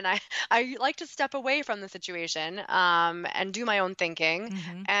out. And I like to step away from the situation, and do my own thinking,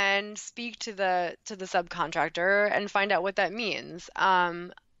 and speak to the subcontractor and find out what that means.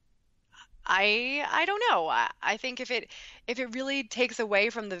 I don't know. I think if it really takes away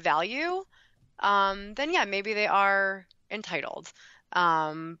from the value, then yeah, maybe they are entitled.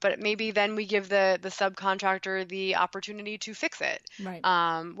 But maybe then we give the subcontractor the opportunity to fix it. Right.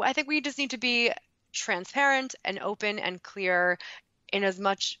 I think we just need to be transparent and open and clear in as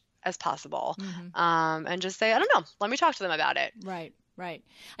much as possible. And just say, I don't know, let me talk to them about it. Right. Right.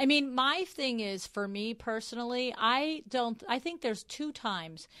 I mean, my thing is, for me personally, I think there's 2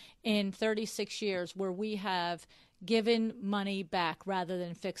 times in 36 years where we have given money back rather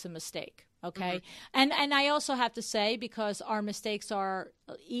than fix a mistake. Okay. And I also have to say, because our mistakes are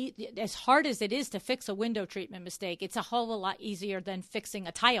as hard as it is to fix a window treatment mistake, it's a whole lot easier than fixing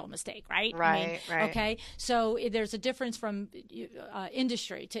a tile mistake, right? Right. Okay. So there's a difference from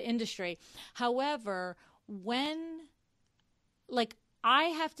industry to industry. However, I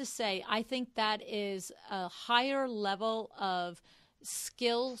have to say, I think that is a higher level of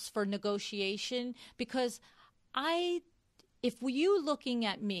skills for negotiation, because if you looking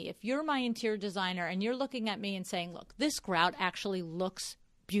at me, if you're my interior designer and you're looking at me and saying, look, this grout actually looks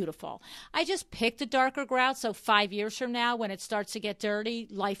beautiful. I just picked a darker grout, so 5 years from now when it starts to get dirty,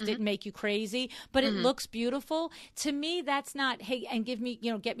 life didn't make you crazy, but it looks beautiful. To me, that's not, hey, and get me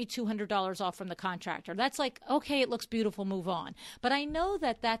 $200 off from the contractor. That's like, okay, it looks beautiful, move on. But I know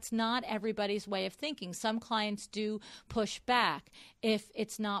that that's not everybody's way of thinking. Some clients do push back if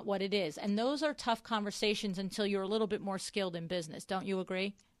it's not what it is. And those are tough conversations until you're a little bit more skilled in business. Don't you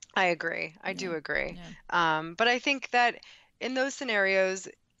agree? I agree. I do agree. Yeah. But I think that in those scenarios,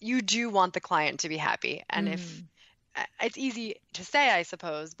 you do want the client to be happy. And if it's easy to say, I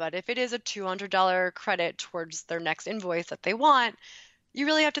suppose, but if it is a $200 credit towards their next invoice that they want, you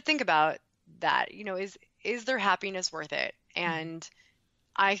really have to think about that. Is their happiness worth it? And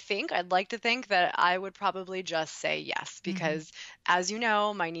I'd like to think that I would probably just say yes, because as you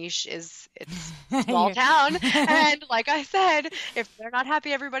know, my niche it's small town. And like I said, if they're not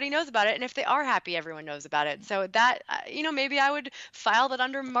happy, everybody knows about it. And if they are happy, everyone knows about it. So that, maybe I would file that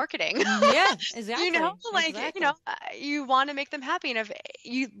under marketing. Yeah, exactly. Exactly. You want to make them happy. And if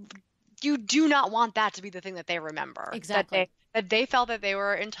you do not want that to be the thing that they remember. Exactly. That they felt that they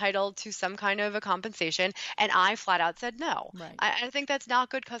were entitled to some kind of a compensation, and I flat out said no. Right. I think that's not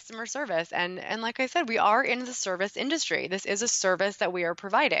good customer service. And like I said, we are in the service industry. This is a service that we are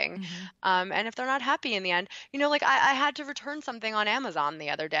providing. And if they're not happy in the end, I had to return something on Amazon the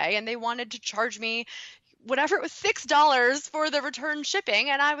other day, and they wanted to charge me whatever, it was $6 for the return shipping.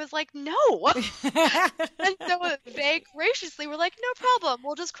 And I was like, no. And so they graciously were like, no problem,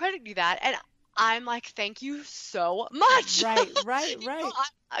 we'll just credit you that. And I'm like, thank you so much. Right.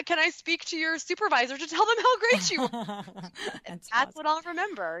 Can I speak to your supervisor to tell them how great you are? That's awesome. What I'll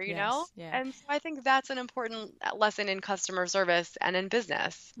remember, you know? Yeah. And so I think that's an important lesson in customer service and in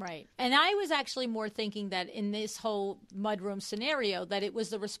business. Right. And I was actually more thinking that in this whole mudroom scenario, that it was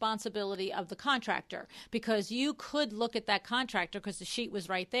the responsibility of the contractor, because you could look at that contractor, because the sheet was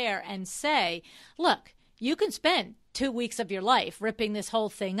right there, and say, look, you can spend 2 weeks of your life ripping this whole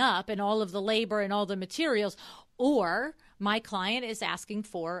thing up and all of the labor and all the materials, or my client is asking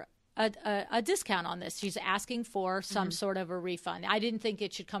for a discount on this. She's asking for some sort of a refund. I didn't think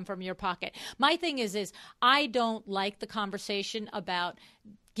it should come from your pocket. My thing is I don't like the conversation about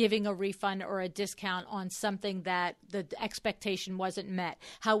giving a refund or a discount on something that the expectation wasn't met.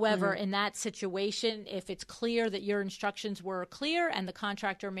 However, in that situation, if it's clear that your instructions were clear and the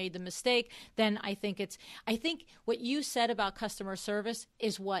contractor made the mistake, then I think what you said about customer service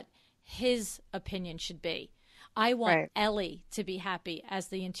is what his opinion should be. I want Ellie to be happy as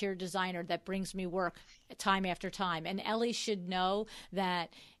the interior designer that brings me work time after time. And Ellie should know that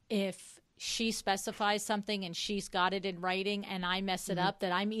if she specifies something and she's got it in writing and I mess it up,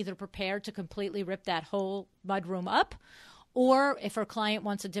 that I'm either prepared to completely rip that whole mudroom up, or if her client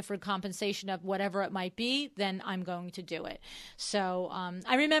wants a different compensation of whatever it might be, then I'm going to do it. So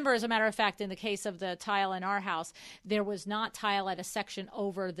I remember, as a matter of fact, in the case of the tile in our house, there was not tile at a section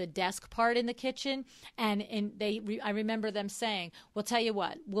over the desk part in the kitchen. And I remember them saying, well, tell you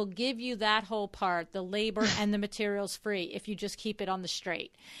what, we'll give you that whole part, the labor and the materials free, if you just keep it on the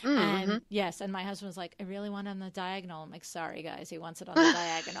straight. And yes, and my husband was like, I really want it on the diagonal. I'm like, sorry, guys, he wants it on the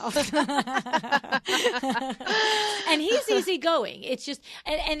diagonal. And he's easygoing. It's just,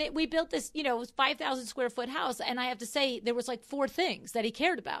 we built this, it was 5,000 square foot house. And I have to say, there was like 4 things that he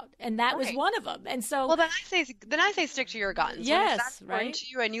cared about. And that was one of them. And so. Well, then I say stick to your guns. Yes, when that's important right. to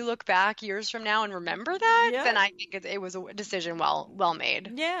you and you look back years from now and remember that, then I think it was a decision well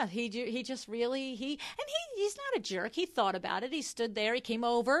made. Yeah, he just really, he's not a jerk. He thought about it. He stood there. He came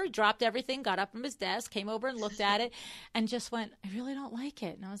over, dropped everything, got up from his desk, came over and looked at it, and just went, I really don't like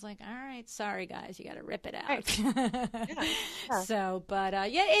it. And I was like, all right, sorry guys, you got to rip it out. Right. Yeah. So, but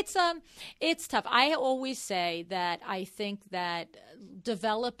it's tough. I always say that I think that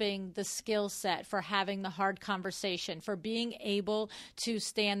developing the skill set for having the hard conversation, for being able to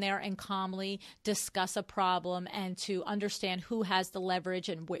stand there and calmly discuss a problem and to understand who has the leverage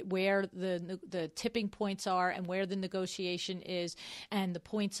and where the tipping points are and where the negotiation is and the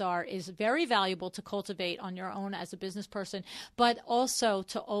points are, is very valuable to cultivate on your own as a business person, but also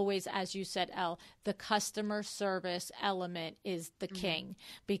to always, as you said, Elle, the customer service element is the king,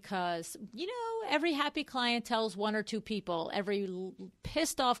 because, every happy client tells 1 or 2 people. Every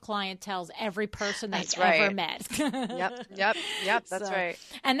pissed off client tells every person they've ever met. Yep. That's right.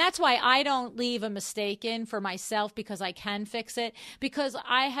 And that's why I don't leave a mistake in for myself, because I can fix it. Because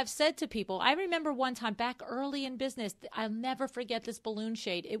I have said to people, I remember one time back early in business, I'll never forget this balloon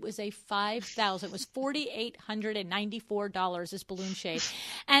shade. It was a $5,000. It was $4,894, this balloon shade.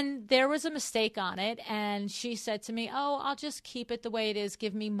 And there was a mistake on it. And she said to me, oh, I'll just keep it the way it is.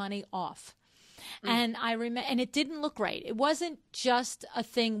 Give me money off. And I remember, and it didn't look right. It wasn't just a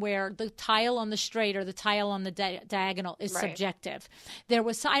thing where the tile on the straight or the tile on the diagonal is subjective. There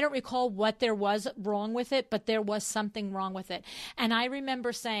was, I don't recall what there was wrong with it, but there was something wrong with it. And I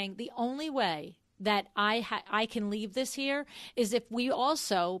remember saying, the only way that I can leave this here is if we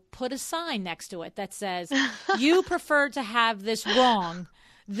also put a sign next to it that says, you prefer to have this wrong,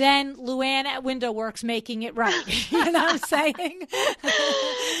 then Luann at Window Works making it right. You know what I'm saying?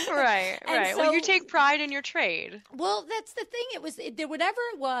 Right. So, well, you take pride in your trade. Well, that's the thing. It was whatever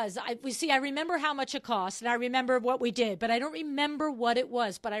it was. I remember how much it cost, and I remember what we did, but I don't remember what it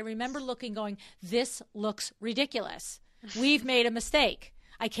was. But I remember looking, going, this looks ridiculous. We've made a mistake.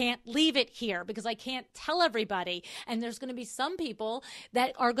 I can't leave it here because I can't tell everybody. And there's going to be some people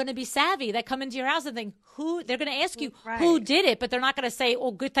that are going to be savvy that come into your house and think, they're going to ask you who did it, but they're not going to say,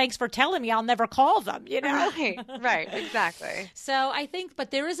 oh, good, thanks for telling me. I'll never call them, Right, exactly. So I think, but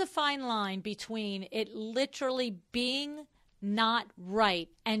there is a fine line between it literally being not right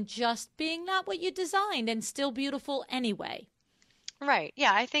and just being not what you designed and still beautiful anyway. Right.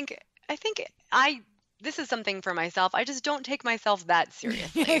 Yeah, I think this is something for myself. I just don't take myself that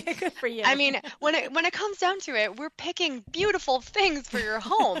seriously. Good for you. I mean, when it comes down to it, we're picking beautiful things for your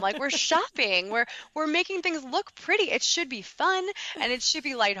home. Like, we're shopping. We're making things look pretty. It should be fun and it should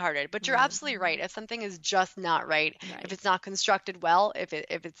be lighthearted. But you're absolutely right. If something is just not right, if it's not constructed well, if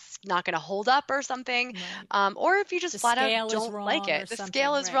it's not going to hold up or something, or if you just flat out don't like it, the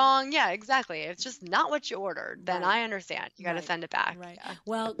scale is wrong. Yeah, exactly. If it's just not what you ordered, then I understand. You got to send it back. Right. Yeah.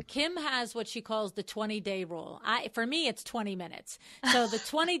 Well, Kim has what she calls the 20-day rule. For me, it's 20 minutes. So the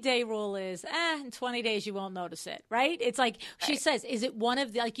 20-day rule is, in 20 days, you won't notice it, right? It's like, she says, is it one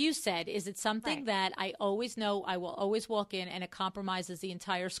of the, like you said, is it something that I always know I will always walk in and it compromises the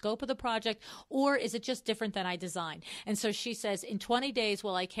entire scope of the project, or is it just different than I designed? And so she says, in 20 days,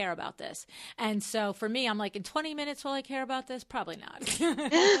 will I care about this? And so for me, I'm like, in 20 minutes, will I care about this? Probably not.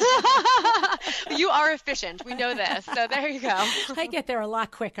 You are efficient. We know this. So there you go. I get there a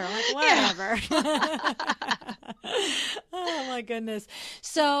lot quicker. I'm like, whatever. Oh my goodness.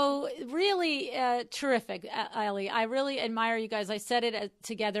 So really terrific, Ellie. I really admire you guys. I said it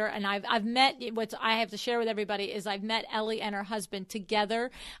together, and I've met, what I have to share with everybody is I've met Ellie and her husband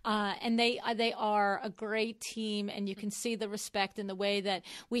together, and they are a great team, and you can see the respect in the way that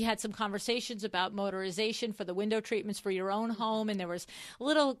we had some conversations about motorization for the window treatments for your own home, and there was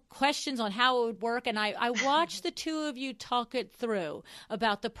little questions on how it would work, and I watched the two of you talk it through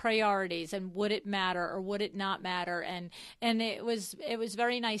about the priorities and would it matter or would it not matter, and it was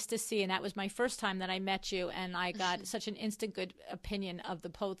very nice to see, and that was my first time that I met you, and I got such an instant good opinion of the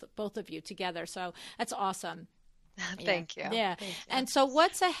both of you together. So that's awesome. Thank you. Yeah. Thank you. And so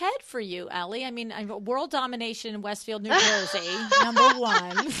what's ahead for you, Ellie? I mean, world domination in Westfield, New Jersey, number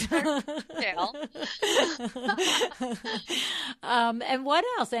one. And what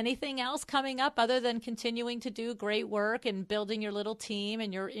else? Anything else coming up other than continuing to do great work and building your little team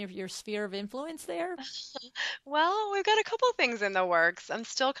and your sphere of influence there? Well, we've got a couple of things in the works. I'm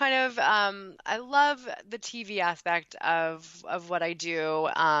still kind of, I love the TV aspect of what I do.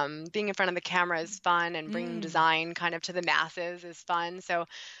 Being in front of the camera is fun, and bringing design design kind of to the masses is fun. So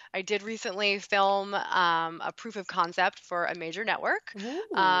I did recently film a proof of concept for a major network,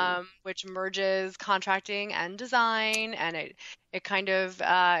 Ooh. which merges contracting and design, and it kind of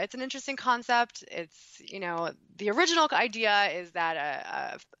it's an interesting concept. It's, the original idea is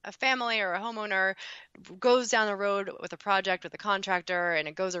that a family or a homeowner goes down the road with a project with a contractor and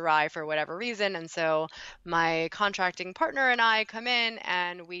it goes awry for whatever reason, and so my contracting partner and I come in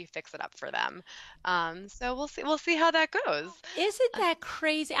and we fix it up for them. So we'll see how that goes. Isn't that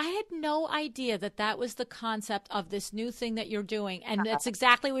crazy? I had no idea that that was the concept of this new thing that you're doing. And that's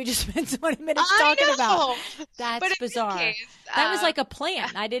exactly what we just spent 20 minutes talking about. That's but in bizarre. this case, That was like a plan.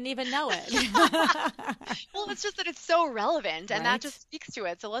 I didn't even know it. well, it's just that it's so relevant and that Right? just speaks to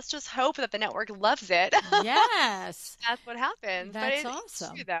it. So let's just hope that the network loves it. Yes. That's what happens. That's It's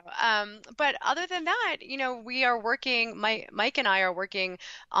awesome. true though. But other than that, we are working, Mike and I are working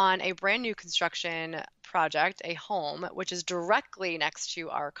on a brand new construction project, a home, which is directly next to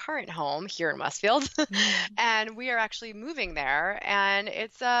our current home here in Westfield. Mm. And we are actually moving there. And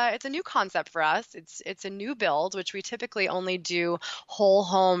it's a new concept for us. It's a new build, which we typically only do whole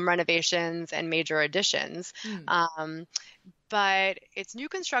home renovations and major additions. Mm. But it's new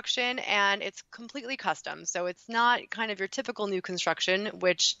construction and it's completely custom. So it's not kind of your typical new construction,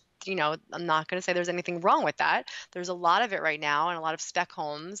 which, I'm not going to say there's anything wrong with that. There's a lot of it right now and a lot of spec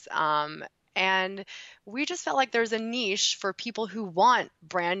homes. And we just felt like there's a niche for people who want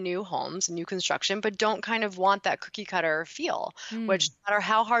brand new homes, new construction, but don't kind of want that cookie cutter feel, which Mm. no matter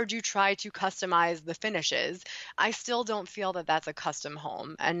how hard you try to customize the finishes, I still don't feel that that's a custom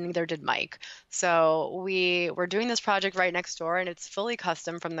home, and neither did Mike. So we're doing this project right next door, and it's fully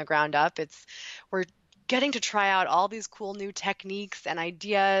custom from the ground up. We're getting to try out all these cool new techniques and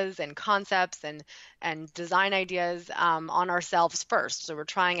ideas and concepts and design ideas on ourselves first. So we're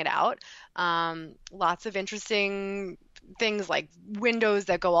trying it out. Lots of interesting things like windows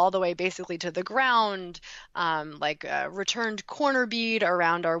that go all the way basically to the ground, like a returned corner bead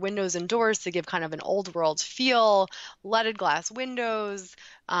around our windows and doors to give kind of an old world feel, leaded glass windows,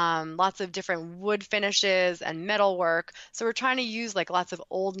 lots of different wood finishes and metal work. So we're trying to use like lots of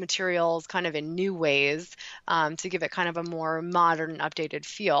old materials kind of in new ways to give it kind of a more modern, updated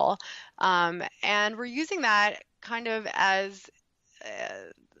feel. And we're using that kind of as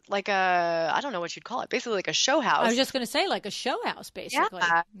like I don't know what you'd call it, basically like a show I was house. just going to say, like a show house, basically.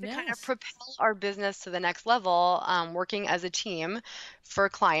 Yeah, to kind of Yes. propel our business to the next level, working as a team for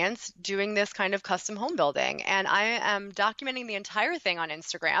clients, doing this kind of custom home building. And I am documenting the entire thing on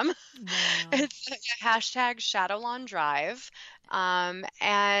Instagram. Wow. It's hashtag Shadowlawn Drive.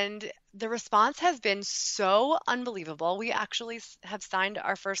 And the response has been so unbelievable. We actually have signed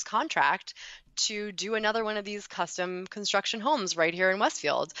our first contract to do another one of these custom construction homes right here in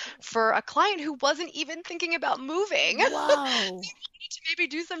Westfield for a client who wasn't even thinking about moving. Whoa. To maybe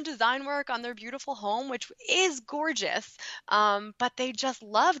do some design work on their beautiful home, which is gorgeous. But they just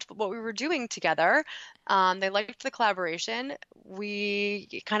loved what we were doing together. They liked the collaboration. We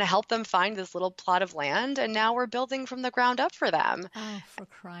kind of helped them find this little plot of land, and now we're building from the ground up for them. Oh, for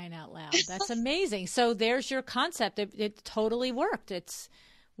crying out loud. That's amazing. So there's your concept. It totally worked. It's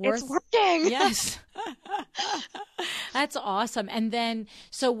It's worth. working. Yes. That's awesome. And then,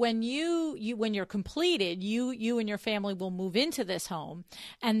 so when when you're completed, you and your family will move into this home,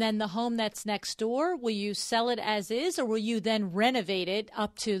 and then the home that's next door, will you sell it as is, or will you then renovate it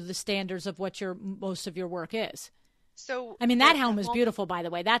up to the standards of what most of your work is? So I mean, the that home is home, beautiful, by the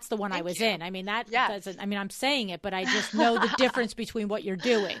way. That's the one I thank was you. in. I mean, that Yes. doesn't, I mean, I'm saying it, but I just know the difference between what you're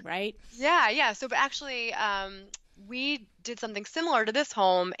doing, right? Yeah. So, but actually, we did something similar to this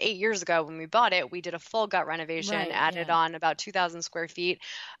home 8 years ago when we bought it. We did a full gut renovation, Right. added Yeah. on about 2,000 square feet,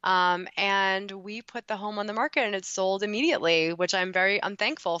 and we put the home on the market and it sold immediately, which I'm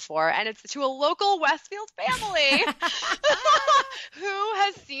thankful for. And it's to a local Westfield family who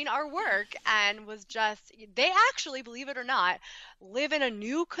has seen our work and they actually, believe it or not, live in a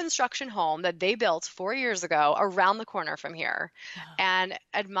new construction home that they built 4 years ago around the corner from here, Wow. and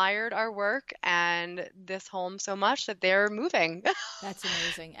admired our work and this home so much that they're moving. That's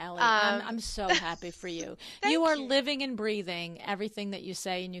amazing, Ellie. Um, I'm so happy for you. Thank You are you. living and breathing everything that you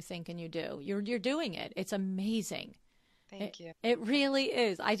say and you think and you do. You're doing it. It's amazing. Thank you. It really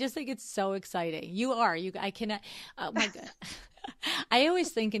is. I just think it's so exciting. You are. I cannot. Oh my God. I always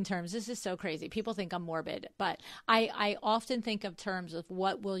think in terms, this is so crazy. People think I'm morbid, but I often think of terms of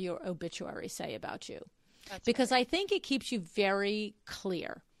what will your obituary say about you? That's Because great. I think it keeps you very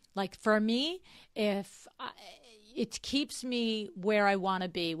clear. Like for me, if it keeps me where I want to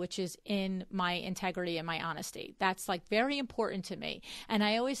be, which is in my integrity and my honesty. That's like very important to me. And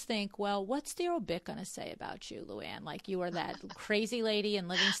I always think, well, what's the obit going to say about you, Luann? Like you were that crazy lady in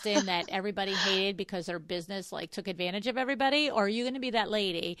Livingston that everybody hated because her business like took advantage of everybody? Or are you going to be that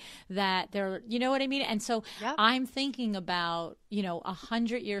lady that they're, you know what I mean? And so I'm thinking about,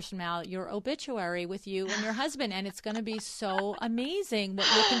 100 years from now, your obituary with you and your husband, and it's going to be so amazing what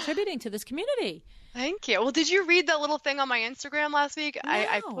you're contributing to this community. Thank you. Well, did you read that little thing on my Instagram last week? No.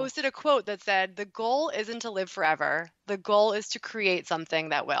 I posted a quote that said, "The goal isn't to live forever. The goal is to create something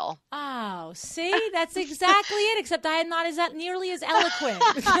that will." Oh, see, that's exactly it, except I am not nearly as eloquent.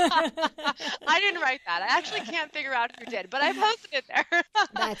 I didn't write that. I actually can't figure out who did, but I posted it there.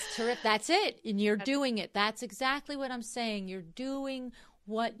 That's terrific. That's it. And you're doing it. That's exactly what I'm saying. You're doing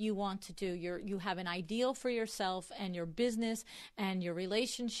what you want to do. You have an ideal for yourself and your business and your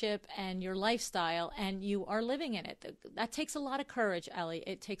relationship and your lifestyle, and you are living in it. That takes a lot of courage, Ellie.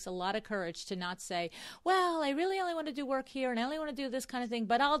 It takes a lot of courage to not say, well, I really only want to do work here and I only want to do this kind of thing,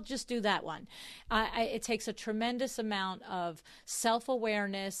 but I'll just do that one. It takes a tremendous amount of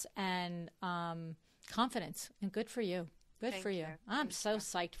self-awareness and confidence, and good for you. Good for you. I'm so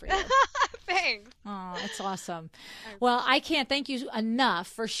psyched for you. Thanks. Oh, it's awesome. Well, I can't thank you enough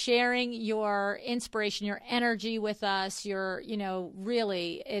for sharing your inspiration, your energy with us.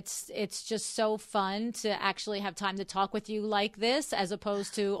 Really, it's just so fun to actually have time to talk with you like this as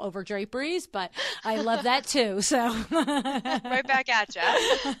opposed to over draperies, but I love that too. So right back at you.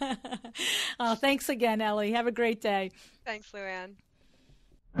 Oh, thanks again, Ellie. Have a great day. Thanks, Luann.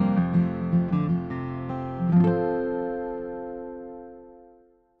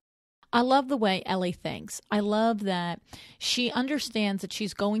 I love the way Ellie thinks. I love that she understands that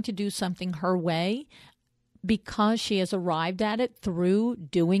she's going to do something her way because she has arrived at it through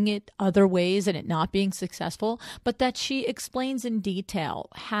doing it other ways and it not being successful, but that she explains in detail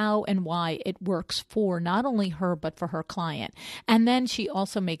how and why it works for not only her, but for her client. And then she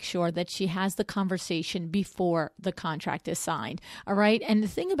also makes sure that she has the conversation before the contract is signed. All right. And the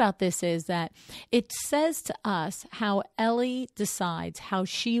thing about this is that it says to us how Ellie decides how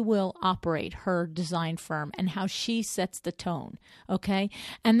she will operate her design firm and how she sets the tone. Okay.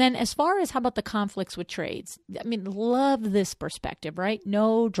 And then as far as how about the conflicts with trades? I mean, love this perspective, right?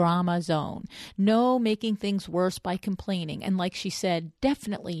 No drama zone, no making things worse by complaining. And like she said,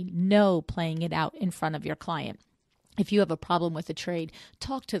 definitely no playing it out in front of your client. If you have a problem with a trade,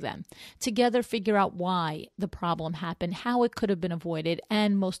 talk to them. Together, figure out why the problem happened, how it could have been avoided,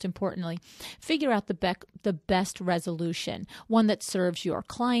 and most importantly, figure out the best resolution, one that serves your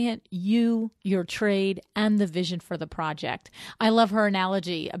client, you, your trade, and the vision for the project. I love her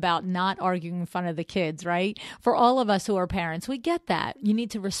analogy about not arguing in front of the kids, right? For all of us who are parents, we get that. You need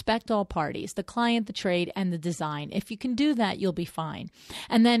to respect all parties, the client, the trade, and the design. If you can do that, you'll be fine.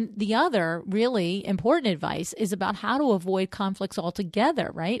 And then the other really important advice is about how to avoid conflicts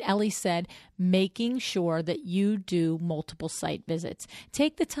altogether, right? Ellie said, making sure that you do multiple site visits.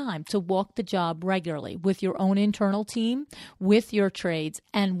 Take the time to walk the job regularly with your own internal team, with your trades,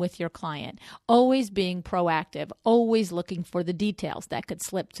 and with your client. Always being proactive, always looking for the details that could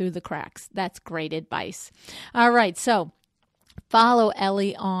slip through the cracks. That's great advice. All right, so follow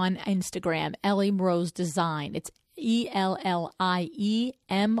Ellie on Instagram, Ellie Mroz Design. It's ELLIEMROZ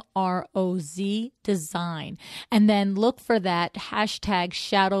design. And then look for that hashtag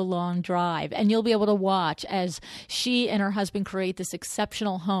Shadow Long Drive. And you'll be able to watch as she and her husband create this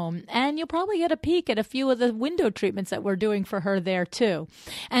exceptional home. And you'll probably get a peek at a few of the window treatments that we're doing for her there too.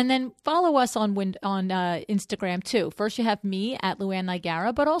 And then follow us on Instagram too. First you have me at Luann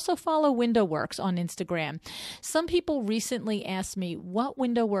Nigara, but also follow WindowWorks on Instagram. Some people recently asked me what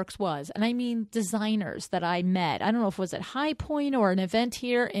WindowWorks was. And I mean designers that I met. I don't know if it was at High Point or an event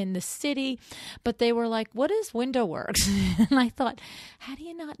here in the city, but they were like, what is WindowWorks? And I thought, how do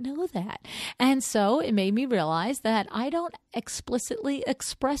you not know that? And so it made me realize that I don't explicitly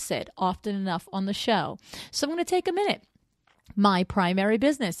express it often enough on the show. So I'm going to take a minute. My primary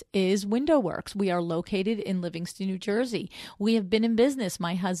business is WindowWorks. We are located in Livingston, New Jersey. We have been in business,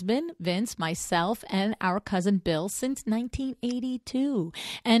 my husband, Vince, myself, and our cousin Bill, since 1982.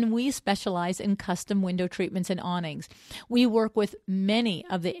 And we specialize in custom window treatments and awnings. We work with many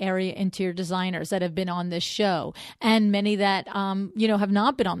of the area interior designers that have been on this show and many that, have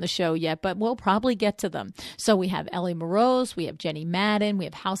not been on the show yet, but we'll probably get to them. So we have Ellie Mroz, we have Jenny Madden, we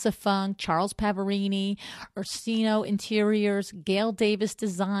have House of Funk, Charles Pavarini, Ursino Interiors, Interiors, Gail Davis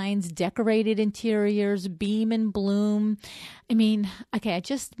Designs, Decorated Interiors, Beam and Bloom. I mean, okay, I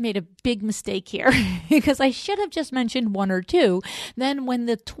just made a big mistake here because I should have just mentioned one or two. Then when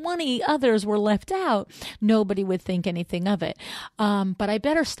the 20 others were left out, nobody would think anything of it. But I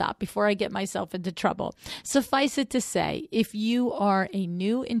better stop before I get myself into trouble. Suffice it to say, if you are a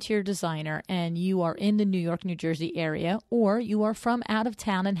new interior designer and you are in the New York, New Jersey area, or you are from out of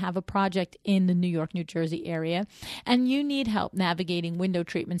town and have a project in the New York, New Jersey area, and you need help navigating window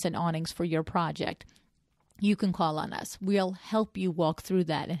treatments and awnings for your project, you can call on us. We'll help you walk through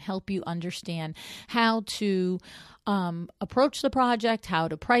that and help you understand how to approach the project, how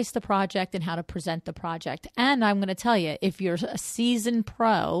to price the project, and how to present the project. And I'm going to tell you, if you're a seasoned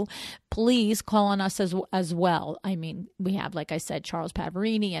pro, please call on us as well. I mean, we have, like I said, Charles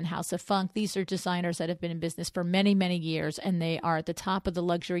Pavarini and House of Funk. These are designers that have been in business for many, many years, and they are at the top of the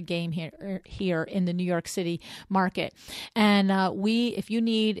luxury game here in the New York City market. And if you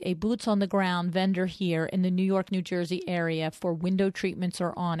need a boots on the ground vendor here in the New York, New Jersey area for window treatments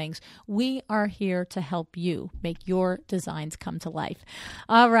or awnings, we are here to help you make your designs come to life.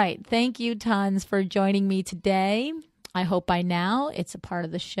 All right. Thank you tons for joining me today. I hope by now it's a part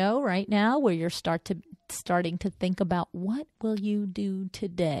of the show right now where you're starting to think about what will you do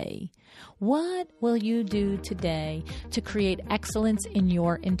today? What will you do today to create excellence in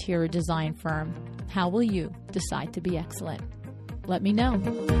your interior design firm? How will you decide to be excellent? Let me know.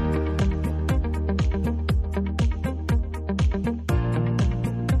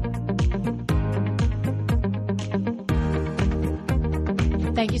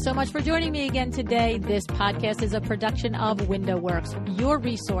 Thank you so much for joining me again today. This podcast is a production of WindowWorks, your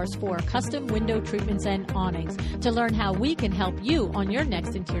resource for custom window treatments and awnings. To learn how we can help you on your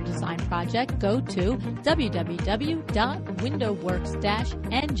next interior design project, go to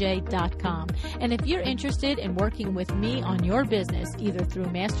www.windowworks-nj.com. And if you're interested in working with me on your business, either through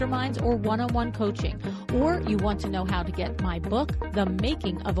masterminds or one-on-one coaching, or you want to know how to get my book, The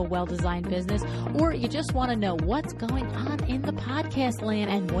Making of a Well-Designed Business, or you just want to know what's going on in the podcast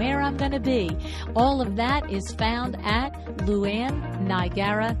land and where I'm going to be, all of that is found at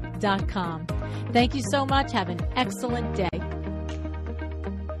luannigara.com. Thank you so much. Have an excellent day.